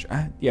 volts, which,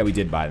 yeah, we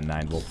did buy the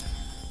 9 volt.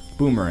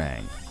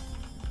 Boomerang.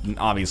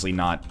 Obviously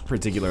not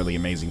particularly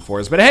amazing for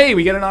us, but hey,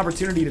 we get an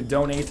opportunity to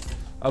donate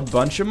a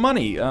bunch of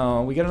money.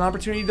 We get an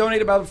opportunity to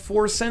donate about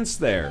 4 cents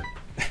there.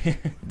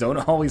 Don't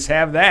always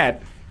have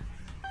that.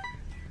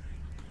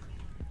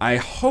 I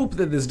hope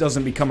that this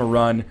doesn't become a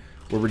run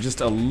where we're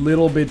just a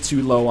little bit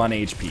too low on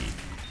HP.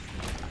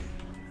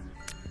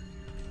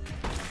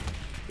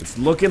 It's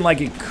looking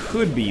like it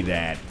could be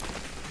that,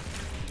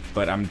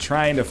 but I'm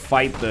trying to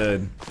fight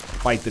the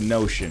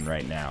notion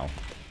right now.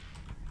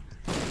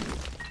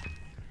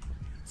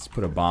 Let's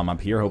put a bomb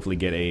up here, hopefully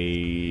get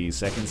a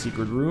 2nd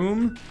secret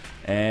room.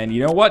 And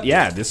you know what?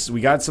 Yeah,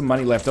 we got some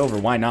money left over.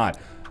 Why not?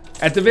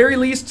 At the very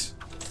least,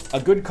 a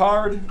good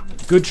card,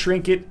 good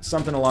trinket,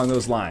 something along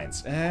those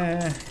lines.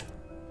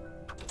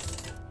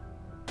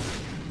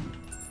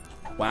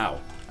 Wow.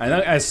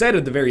 I said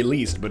at the very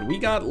least, but we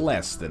got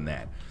less than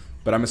that.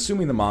 But I'm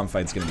assuming the mom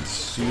fight's gonna be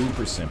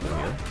super simple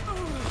here.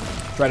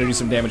 Try to do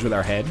some damage with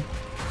our head.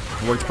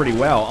 It worked pretty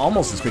well,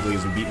 almost as quickly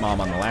as we beat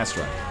Mom on the last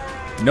run.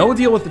 No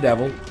deal with the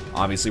devil.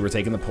 Obviously, we're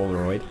taking the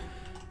Polaroid.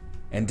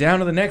 And down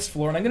to the next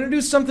floor, and I'm gonna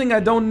do something I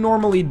don't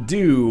normally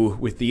do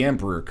with the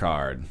Emperor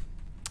card.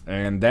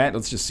 And that,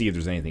 let's just see if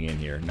there's anything in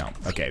here. No.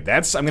 Okay,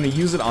 I'm gonna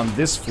use it on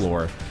this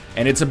floor.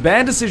 And it's a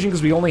bad decision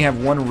because we only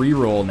have 1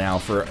 reroll now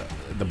for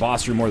the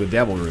boss room or the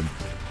devil room.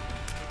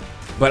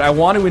 But I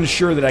want to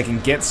ensure that I can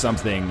get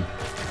something,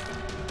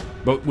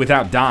 but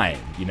without dying,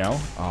 you know?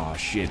 Oh,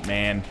 shit,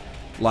 man.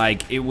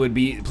 Like, it would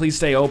be, please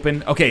stay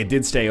open. Okay, it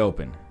did stay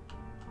open.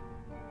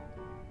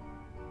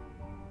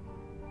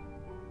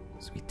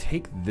 So we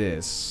take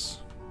this,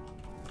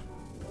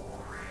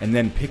 and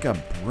then pick up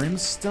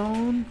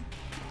Brimstone?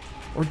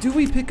 Or do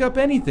we pick up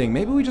anything?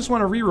 Maybe we just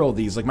want to reroll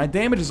these. Like, my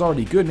damage is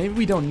already good. Maybe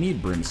we don't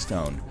need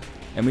Brimstone.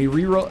 And we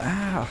reroll,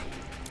 I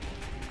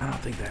don't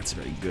think that's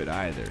very good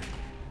either.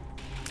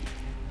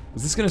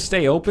 Is this gonna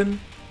stay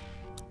open?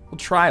 We'll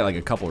try like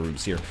a couple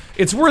rooms here.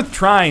 It's worth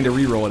trying to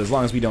reroll it as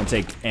long as we don't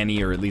take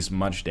any or at least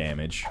much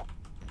damage.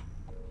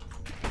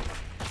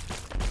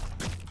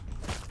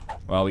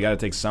 Well, we gotta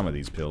take some of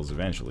these pills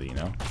eventually, you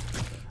know?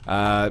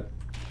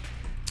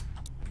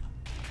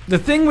 The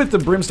thing with the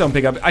Brimstone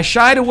pickup, I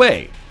shied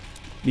away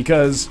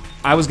because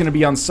I was gonna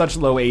be on such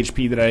low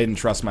HP that I didn't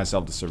trust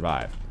myself to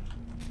survive.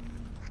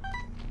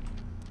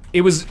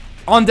 It was...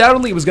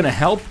 Undoubtedly, it was going to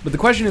help, but the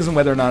question isn't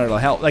whether or not it'll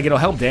help. Like, it'll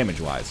help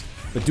damage-wise,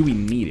 but do we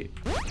need it?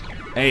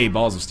 Hey,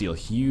 Balls of Steel,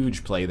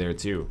 huge play there,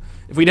 too.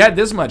 If we'd had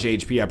this much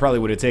HP, I probably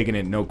would have taken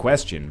it, no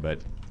question,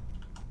 but...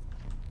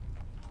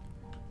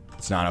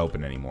 It's not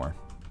open anymore.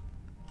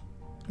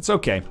 It's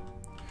okay.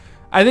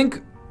 I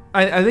think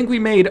we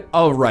made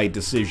a right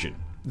decision.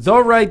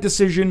 The right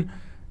decision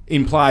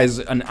implies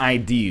an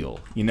ideal,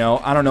 you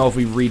know? I don't know if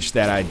we've reached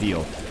that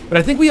ideal. But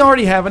I think we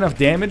already have enough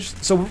damage.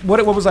 So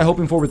what was I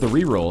hoping for with the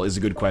reroll is a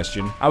good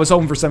question. I was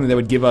hoping for something that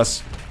would give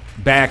us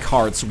back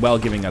hearts while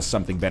giving us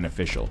something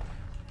beneficial.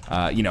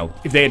 You know,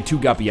 if they had 2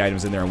 Guppy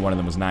items in there and one of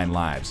them was 9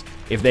 lives.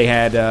 If they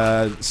had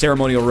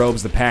ceremonial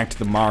robes, the pact,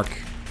 the mark,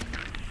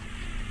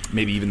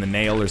 maybe even the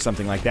nail or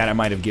something like that, I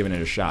might have given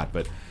it a shot.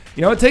 But,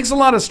 you know, it takes a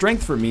lot of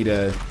strength for me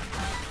to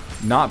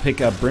not pick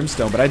up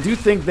Brimstone, but I do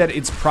think that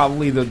it's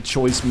probably the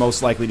choice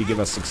most likely to give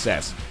us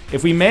success.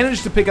 If we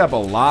manage to pick up a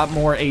lot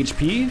more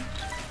HP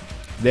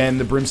than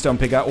the Brimstone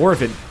pickup, or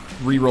if it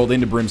re-rolled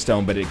into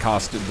Brimstone, but it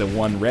cost the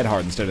 1 red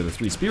heart instead of the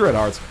 3 spirit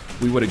hearts,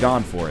 we would have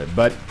gone for it.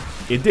 But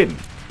it didn't.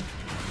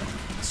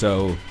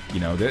 So, you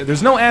know,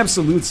 there's no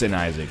absolutes in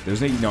Isaac.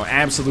 There's no, you know,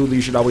 absolutely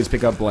you should always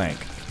pick up blank.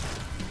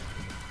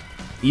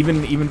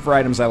 Even for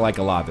items I like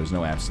a lot, there's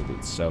no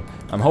absolutes. So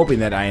I'm hoping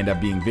that I end up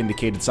being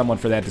vindicated somewhat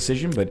for that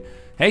decision. But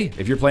hey,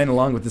 if you're playing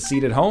along with the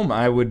seed at home,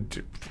 I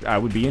would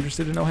be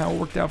interested to know how it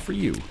worked out for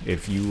you.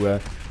 If you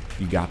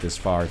got this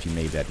far, if you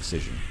made that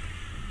decision.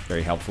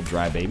 Very helpful,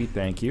 Dry Baby.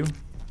 Thank you.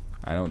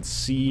 I don't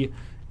see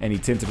any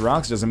tinted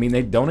rocks. Doesn't mean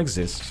they don't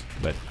exist,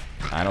 but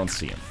I don't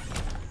see them.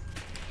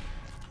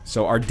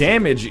 So our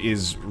damage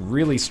is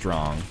really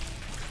strong.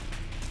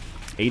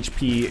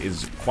 HP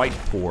is quite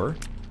poor.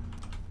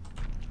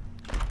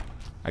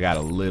 I got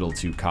a little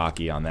too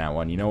cocky on that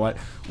one. You know what?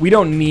 We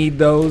don't need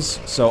those,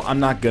 so I'm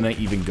not gonna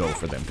even go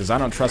for them, because I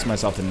don't trust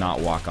myself to not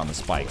walk on the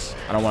spikes.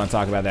 I don't want to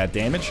talk about that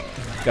damage.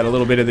 Got a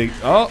little bit of the...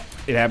 Oh,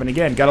 it happened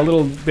again. Got a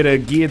little bit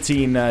of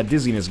guillotine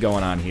dizziness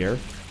going on here.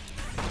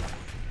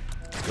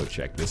 Let's go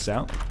check this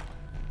out.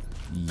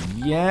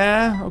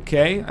 Yeah,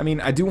 okay. I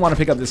mean, I do want to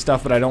pick up this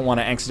stuff, but I don't want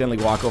to accidentally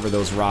walk over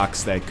those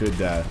rocks that could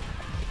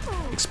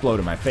explode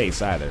in my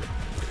face either.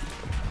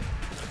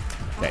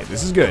 Okay,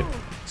 this is good.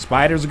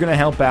 Spiders are going to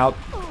help out.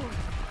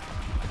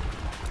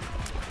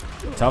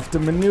 Tough to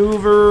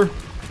maneuver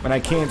when I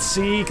can't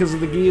see because of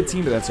the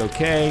guillotine, but that's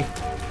okay.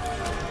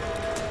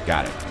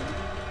 Got it.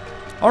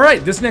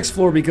 Alright, this next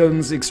floor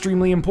becomes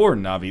extremely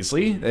important,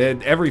 obviously.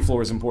 Every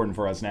floor is important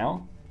for us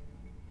now.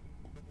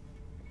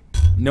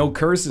 No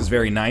curse is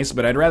very nice,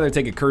 but I'd rather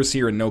take a curse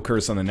here and no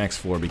curse on the next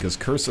floor, because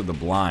Curse of the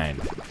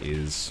Blind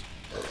is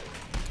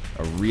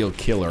a real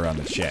killer on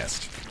the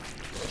chest.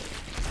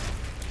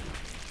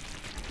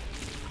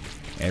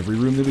 Every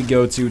room that we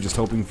go to, just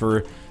hoping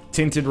for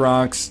tinted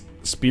rocks,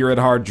 spirit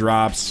heart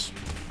drops,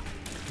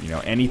 you know,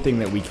 anything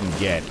that we can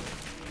get.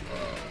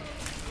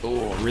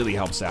 Oh, it really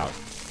helps out.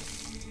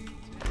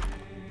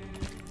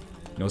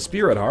 No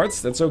spirit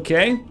hearts, that's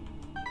okay.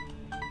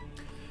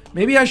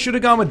 Maybe I should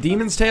have gone with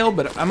Demon's Tail,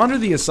 but I'm under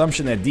the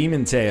assumption that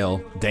Demon Tail,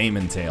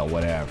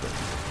 whatever,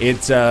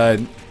 it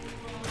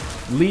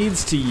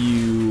leads to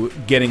you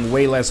getting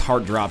way less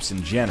heart drops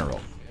in general.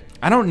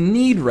 I don't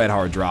need red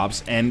heart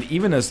drops, and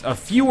even a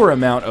fewer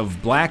amount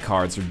of black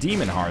hearts or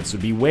demon hearts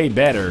would be way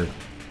better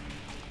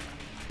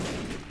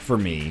for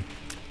me.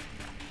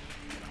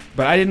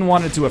 But I didn't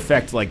want it to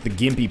affect, like, the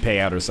Gimpy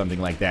payout or something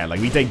like that. Like,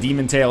 we take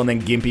Demon Tail and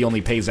then Gimpy only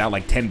pays out,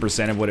 like,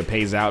 10% of what it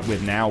pays out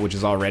with now, which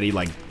is already,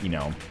 like, you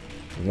know,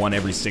 1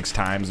 every 6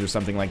 times or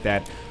something like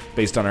that,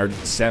 based on our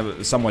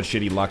somewhat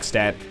shitty luck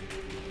stat.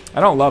 I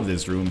don't love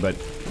this room, but,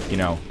 you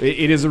know,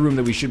 it is a room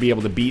that we should be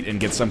able to beat and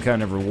get some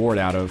kind of reward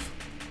out of.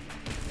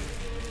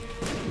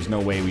 There's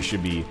no way we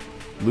should be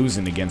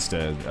losing against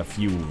a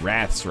few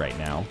wraths right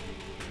now.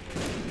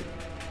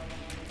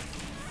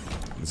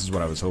 This is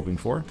what I was hoping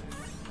for.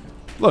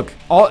 Look,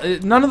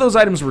 none of those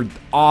items were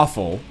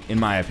awful, in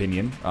my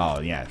opinion.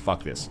 Oh, yeah,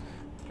 fuck this.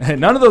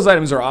 None of those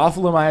items are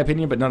awful, in my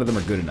opinion, but none of them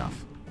are good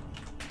enough.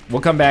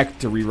 We'll come back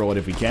to reroll it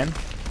if we can.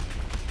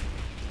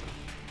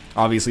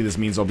 Obviously, this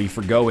means I'll be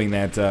forgoing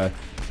that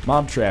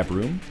mob trap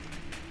room.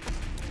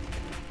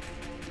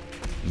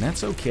 And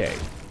that's okay.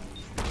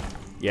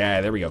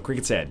 Yeah, there we go.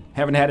 Cricket's Head.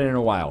 Haven't had it in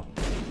a while.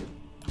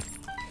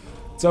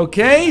 It's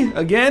okay.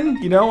 Again,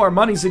 you know, our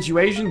money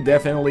situation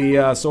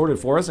definitely sorted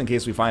for us in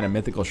case we find a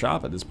mythical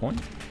shop at this point.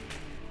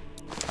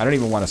 I don't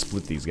even want to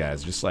split these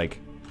guys. Just like...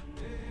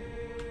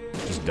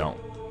 just don't.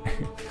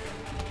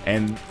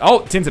 And...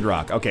 oh, Tinted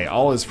Rock. Okay,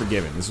 all is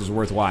forgiven. This was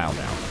worthwhile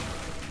now.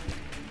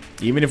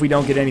 Even if we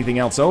don't get anything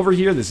else over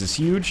here, this is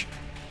huge.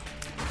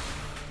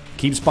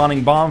 Keep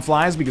spawning bomb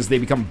flies because they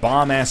become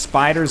bomb-ass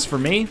spiders for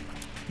me.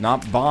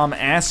 Not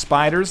bomb-ass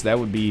spiders. That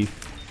would be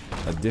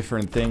a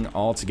different thing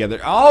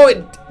altogether.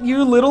 Oh,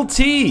 you little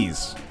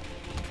tease.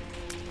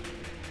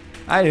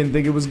 I didn't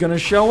think it was going to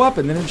show up,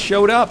 and then it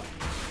showed up.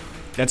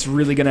 That's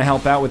really going to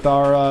help out with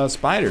our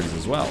spiders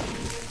as well.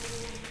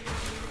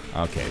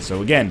 Okay,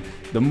 so again,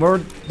 the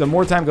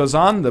more time goes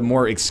on, the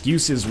more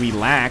excuses we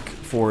lack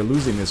for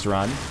losing this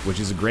run, which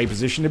is a great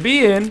position to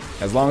be in,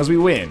 as long as we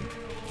win.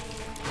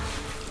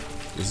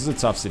 This is a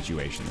tough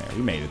situation there.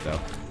 We made it, though.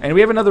 And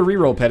we have another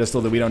reroll pedestal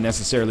that we don't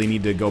necessarily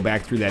need to go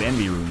back through that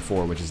envy room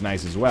for, which is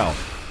nice as well.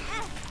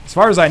 As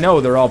far as I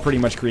know, they're all pretty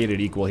much created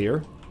equal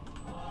here.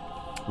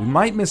 We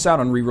might miss out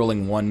on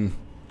rerolling 1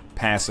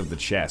 pass of the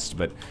chest,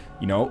 but,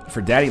 you know,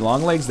 for Daddy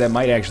Longlegs, that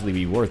might actually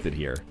be worth it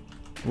here.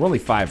 We're only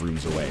 5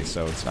 rooms away,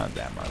 so it's not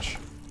that much.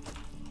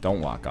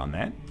 Don't walk on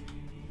that.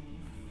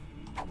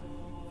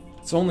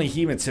 It's only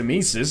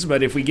hematemesis,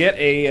 but if we get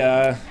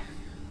a,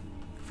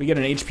 if we get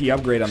an HP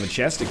upgrade on the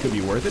chest, it could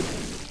be worth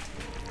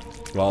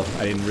it. Well,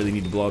 I didn't really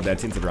need to blow up that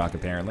Tinted Rock,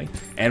 apparently.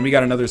 And we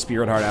got another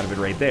Spirit Heart out of it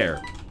right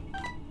there.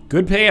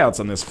 Good payouts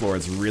on this floor.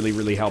 It's really,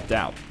 really helped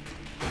out.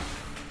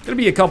 Gonna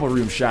be a couple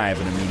rooms shy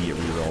of an immediate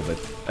reroll,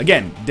 but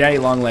again, Daddy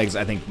Longlegs,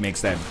 I think,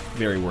 makes that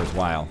very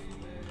worthwhile.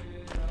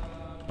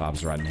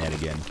 Bob's Rotten Head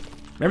again.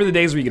 Remember the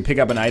days where you could pick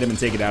up an item and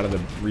take it out of the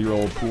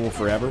reroll pool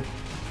forever?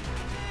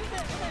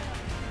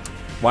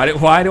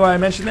 Why do I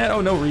mention that?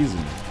 Oh, no reason.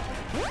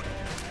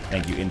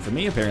 Thank you,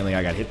 Infamy. Apparently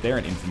I got hit there,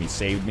 and Infamy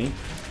saved me.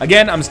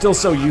 Again, I'm still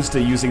so used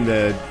to using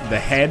the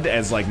head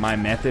as, like, my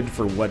method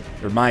for what...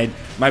 Or my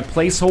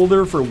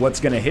placeholder for what's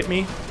gonna hit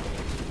me.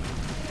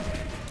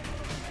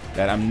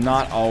 That I'm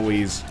not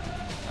always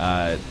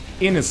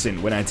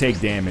innocent when I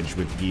take damage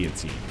with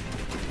Guillotine.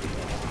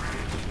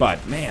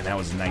 But, man, that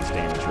was nice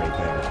damage right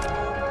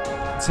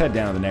there. Let's head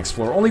down to the next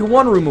floor. Only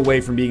one room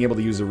away from being able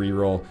to use a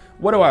reroll.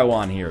 What do I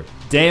want here?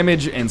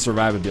 Damage and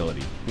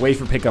survivability. Wait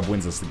for pickup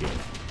wins us the game.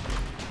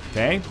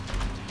 Okay.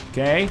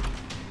 Okay.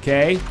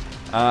 Okay.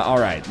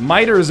 Alright.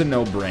 Miter is a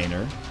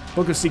no-brainer.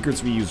 Book of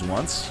Secrets we used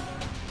once.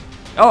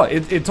 Oh,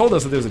 it told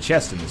us that there's a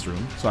chest in this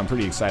room, so I'm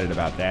pretty excited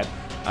about that.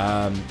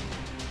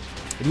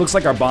 It looks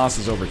like our boss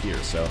is over here,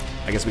 so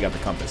I guess we got the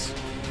compass.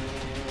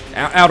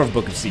 Out of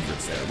Book of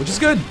Secrets there, which is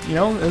good. You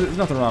know, there's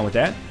nothing wrong with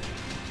that.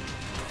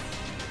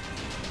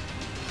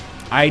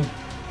 I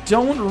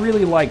don't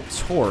really like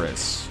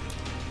Taurus.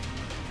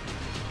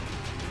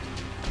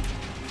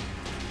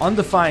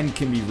 Undefined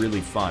can be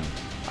really fun.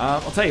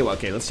 I'll tell you what,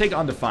 okay, let's take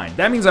Undefined.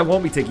 That means I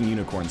won't be taking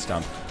Unicorn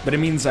Stump, but it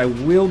means I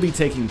will be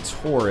taking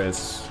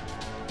Taurus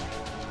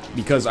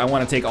because I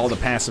want to take all the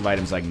passive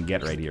items I can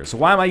get right here. So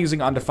why am I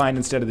using Undefined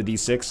instead of the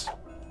D6?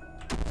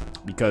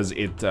 Because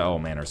it, oh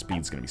man, our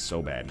speed's gonna be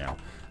so bad now.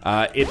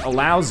 It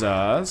allows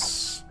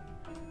us,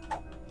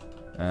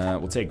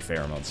 we'll take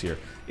Pheromones here.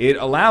 It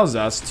allows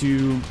us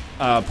to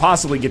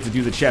possibly get to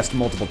do the chest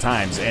multiple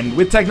times. And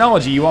with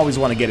technology, you always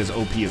want to get as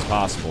OP as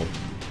possible.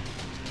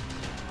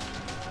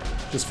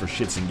 Just for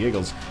shits and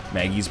giggles.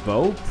 Maggie's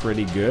Bow,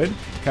 pretty good.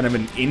 Kind of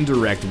an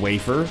indirect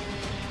wafer.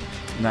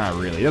 Not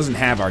really. It doesn't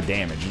have our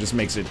damage. It just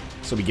makes it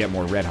so we get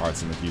more red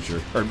hearts in the future.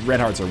 Or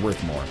red hearts are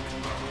worth more.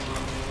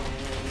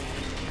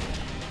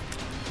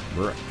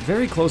 We're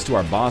very close to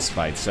our boss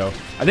fight, so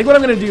I think what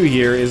I'm going to do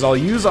here is I'll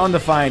use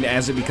Undefined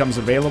as it becomes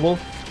available,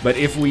 but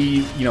if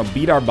we, you know,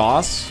 beat our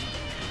boss...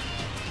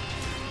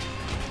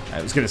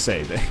 I was going to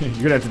say, that you're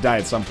going to have to die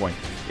at some point.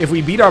 If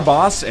we beat our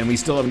boss and we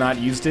still have not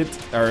used it,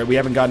 or we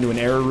haven't gotten to an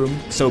error room,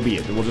 so be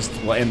it.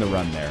 We'll end the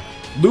run there.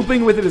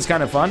 Looping with it is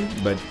kind of fun,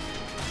 but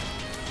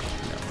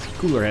you know,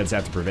 cooler heads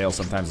have to prevail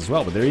sometimes as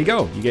well. But there you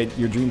go. You get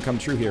your dream come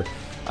true here.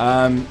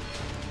 Pact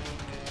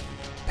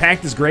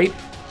is great.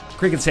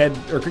 Cricket's head,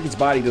 or Cricket's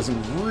body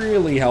doesn't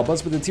really help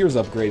us, but the Tears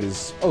upgrade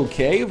is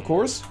okay, of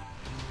course.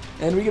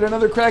 And we get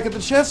another crack at the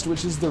chest,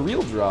 which is the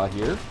real draw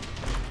here.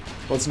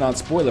 Let's not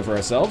spoil it for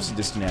ourselves.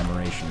 Distant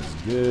Admiration is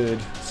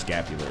good.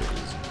 Scapular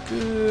is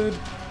good.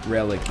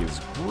 Relic is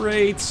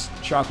great.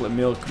 Chocolate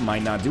Milk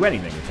might not do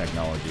anything with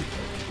technology.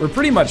 We're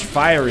pretty much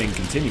firing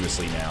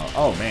continuously now.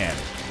 Oh man,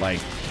 like,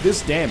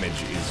 this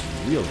damage is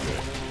real good.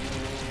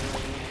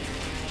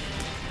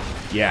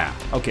 Yeah,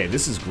 okay,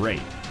 this is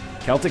great.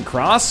 Celtic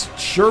Cross?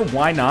 Sure,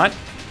 why not?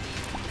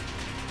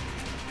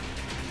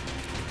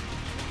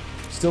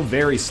 Still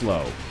very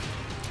slow.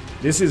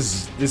 This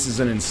is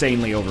an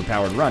insanely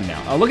overpowered run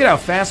now. Oh, look at how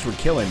fast we're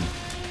killing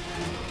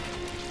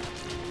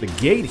the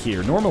gate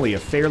here. Normally a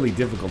fairly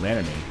difficult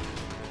enemy.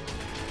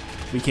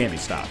 We can't be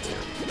stopped here.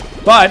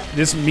 But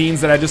this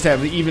means that I just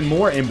have even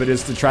more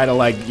impetus to try to,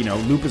 like, you know,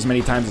 loop as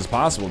many times as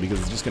possible because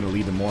it's just going to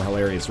lead to more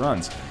hilarious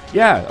runs.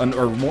 Yeah,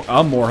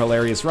 a more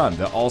hilarious run.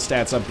 The all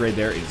stats upgrade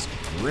there is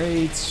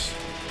great.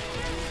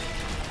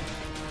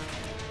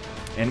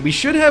 And we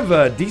should have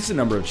a decent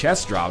number of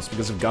chest drops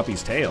because of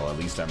Guppy's tail, at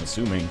least I'm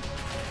assuming.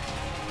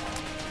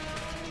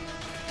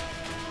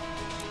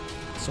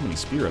 So many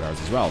Spirit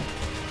Hearts as well.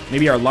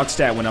 Maybe our luck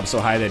stat went up so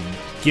high that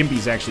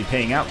Gimpy's actually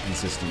paying out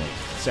consistently.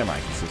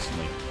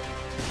 Semi-consistently.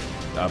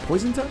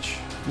 Poison Touch?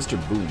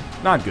 Mr. Boom.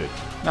 Not good.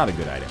 Not a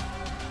good item.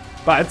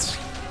 But,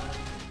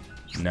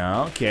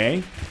 no,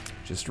 okay.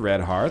 Just red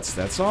hearts.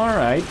 That's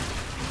alright.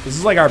 This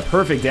is like our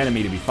perfect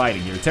enemy to be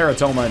fighting here.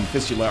 Teratoma and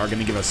Fistula are going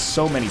to give us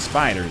so many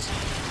spiders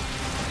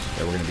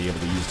that we're going to be able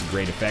to use to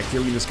great effect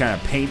here. We can just kind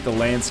of paint the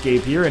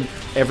landscape here, and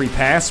every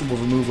pass will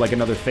remove like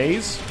another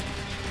phase.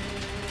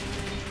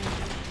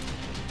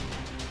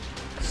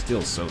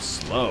 Still so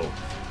slow.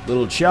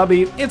 Little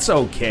chubby, it's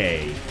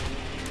okay.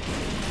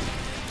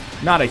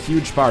 Not a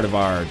huge part of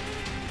our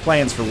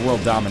plans for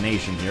world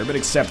domination here, but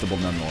acceptable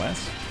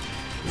nonetheless.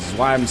 This is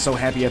why I'm so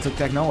happy I took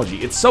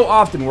technology. It so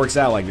often works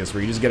out like this,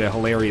 where you just get a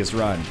hilarious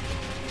run.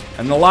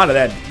 And a lot of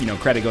that, you know,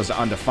 credit goes to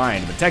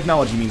Undefined, but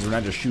technology means we're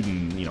not just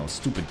shooting, you know,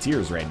 stupid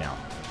tears right now.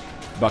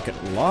 Bucket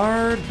of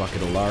Lard.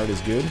 Bucket of Lard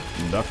is good.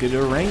 Bucket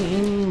of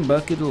Rain.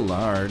 Bucket of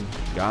Lard.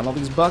 Got all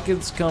these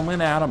buckets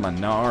coming out of my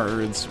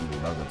nards.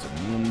 Buckets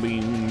of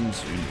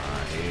moonbeams in my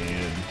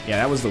head. Yeah,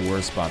 that was the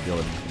worst Bob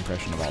Dylan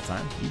impression of all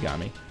time. You got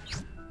me.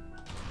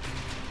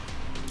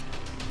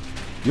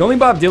 The only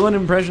Bob Dylan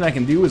impression I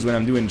can do is when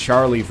I'm doing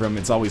Charlie from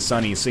It's Always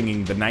Sunny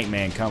singing The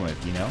Nightman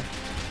Cometh, you know?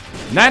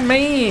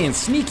 Nightman,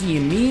 sneaky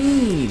and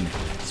mean.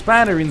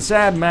 Spider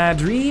inside my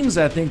dreams,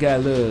 I think I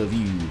love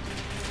you.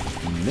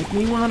 You make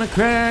me wanna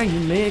cry, you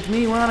make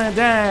me wanna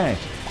die.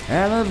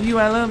 I love you,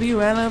 I love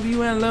you, I love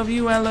you, I love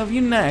you, I love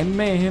you,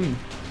 Nightman.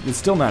 It's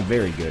still not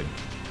very good.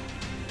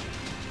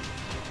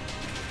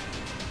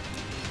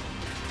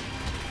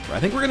 I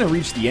think we're gonna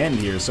reach the end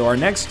here, so our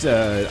next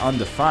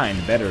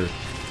Undefined better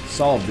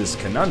solve this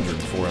conundrum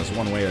for us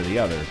one way or the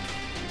other.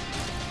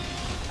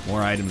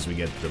 More items we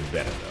get, the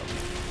better,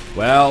 though.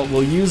 Well,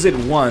 we'll use it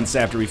once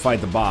after we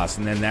fight the boss,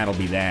 and then that'll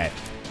be that.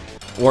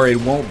 Or it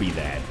won't be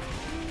that.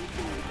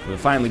 We'll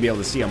finally be able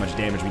to see how much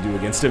damage we do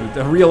against a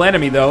real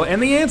enemy, though.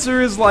 And the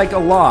answer is like a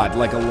lot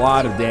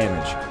of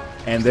damage.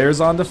 And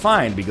there's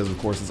Undefined, because of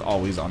course it's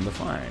always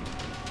Undefined.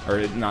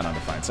 Or, not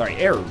Undefined, sorry,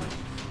 Error Room.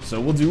 So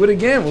we'll do it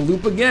again, we'll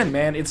loop again,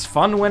 man. It's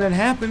fun when it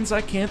happens,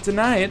 I can't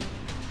deny it.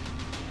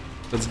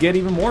 Let's get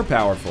even more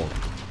powerful.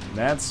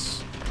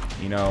 That's,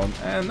 you know,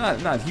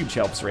 not huge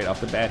helps right off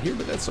the bat here,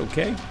 but that's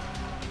okay.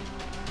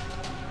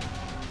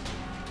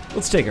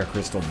 Let's take our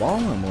crystal ball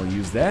and we'll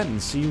use that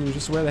and see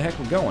just where the heck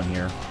we're going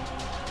here.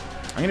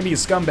 I'm gonna be a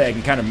scumbag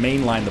and kind of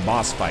mainline the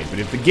boss fight, but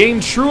if the game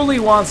truly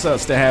wants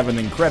us to have an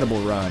incredible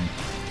run,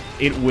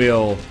 it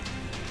will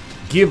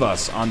give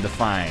us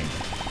Undefined.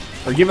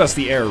 Or give us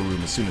the Error Room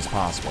as soon as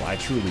possible. I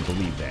truly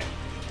believe that.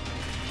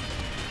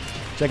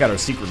 Check out our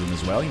secret room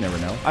as well, you never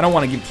know. I don't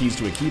want to give keys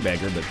to a key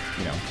beggar, but,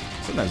 you know,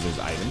 sometimes there's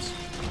items.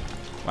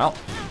 Well,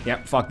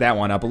 yeah, fuck that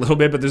one up a little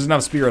bit, but there's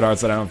enough spirit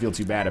hearts that I don't feel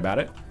too bad about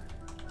it.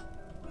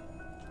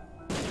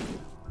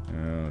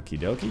 Okie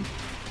dokie.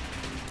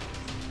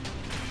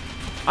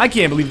 I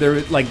can't believe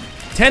there, like,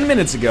 10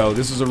 minutes ago,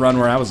 this was a run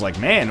where I was like,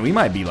 man, we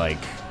might be, like,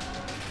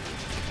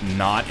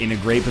 not in a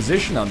great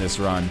position on this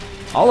run.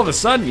 All of a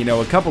sudden, you know,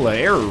 a couple of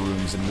error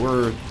rooms and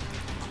we're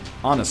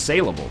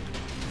unassailable.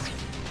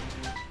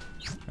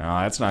 Oh,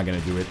 that's not gonna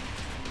do it.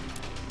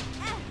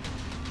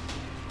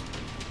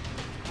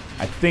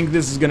 I think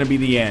this is gonna be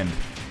the end.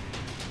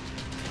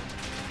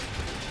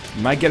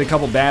 You might get a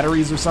couple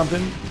batteries or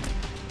something.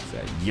 Is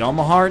that Yum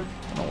Heart?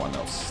 I don't want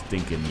no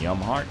stinking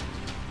Yum Heart.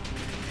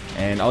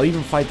 And I'll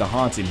even fight the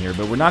Haunt in here,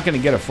 but we're not gonna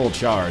get a full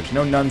charge.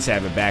 No nuns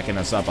have it backing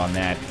us up on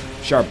that.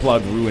 Sharp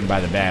plug ruined by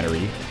the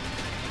battery.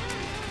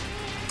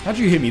 How'd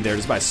you hit me there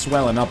just by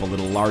swelling up a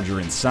little larger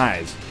in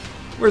size?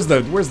 Where's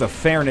the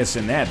fairness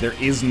in that? There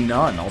is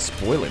none. I'll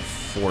spoil it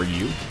for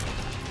you.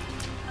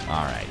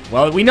 Alright.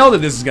 Well, we know that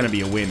this is going to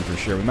be a win for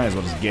sure. We might as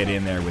well just get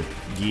in there with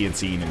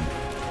Guillotine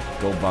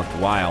and go buck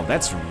wild.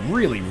 That's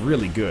really,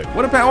 really good.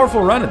 What a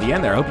powerful run at the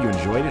end there. I hope you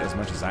enjoyed it as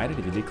much as I did.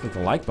 If you did, click the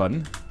like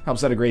button.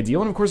 Helps out a great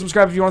deal. And of course,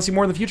 subscribe if you want to see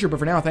more in the future. But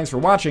for now, thanks for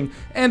watching,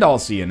 and I'll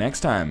see you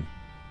next time.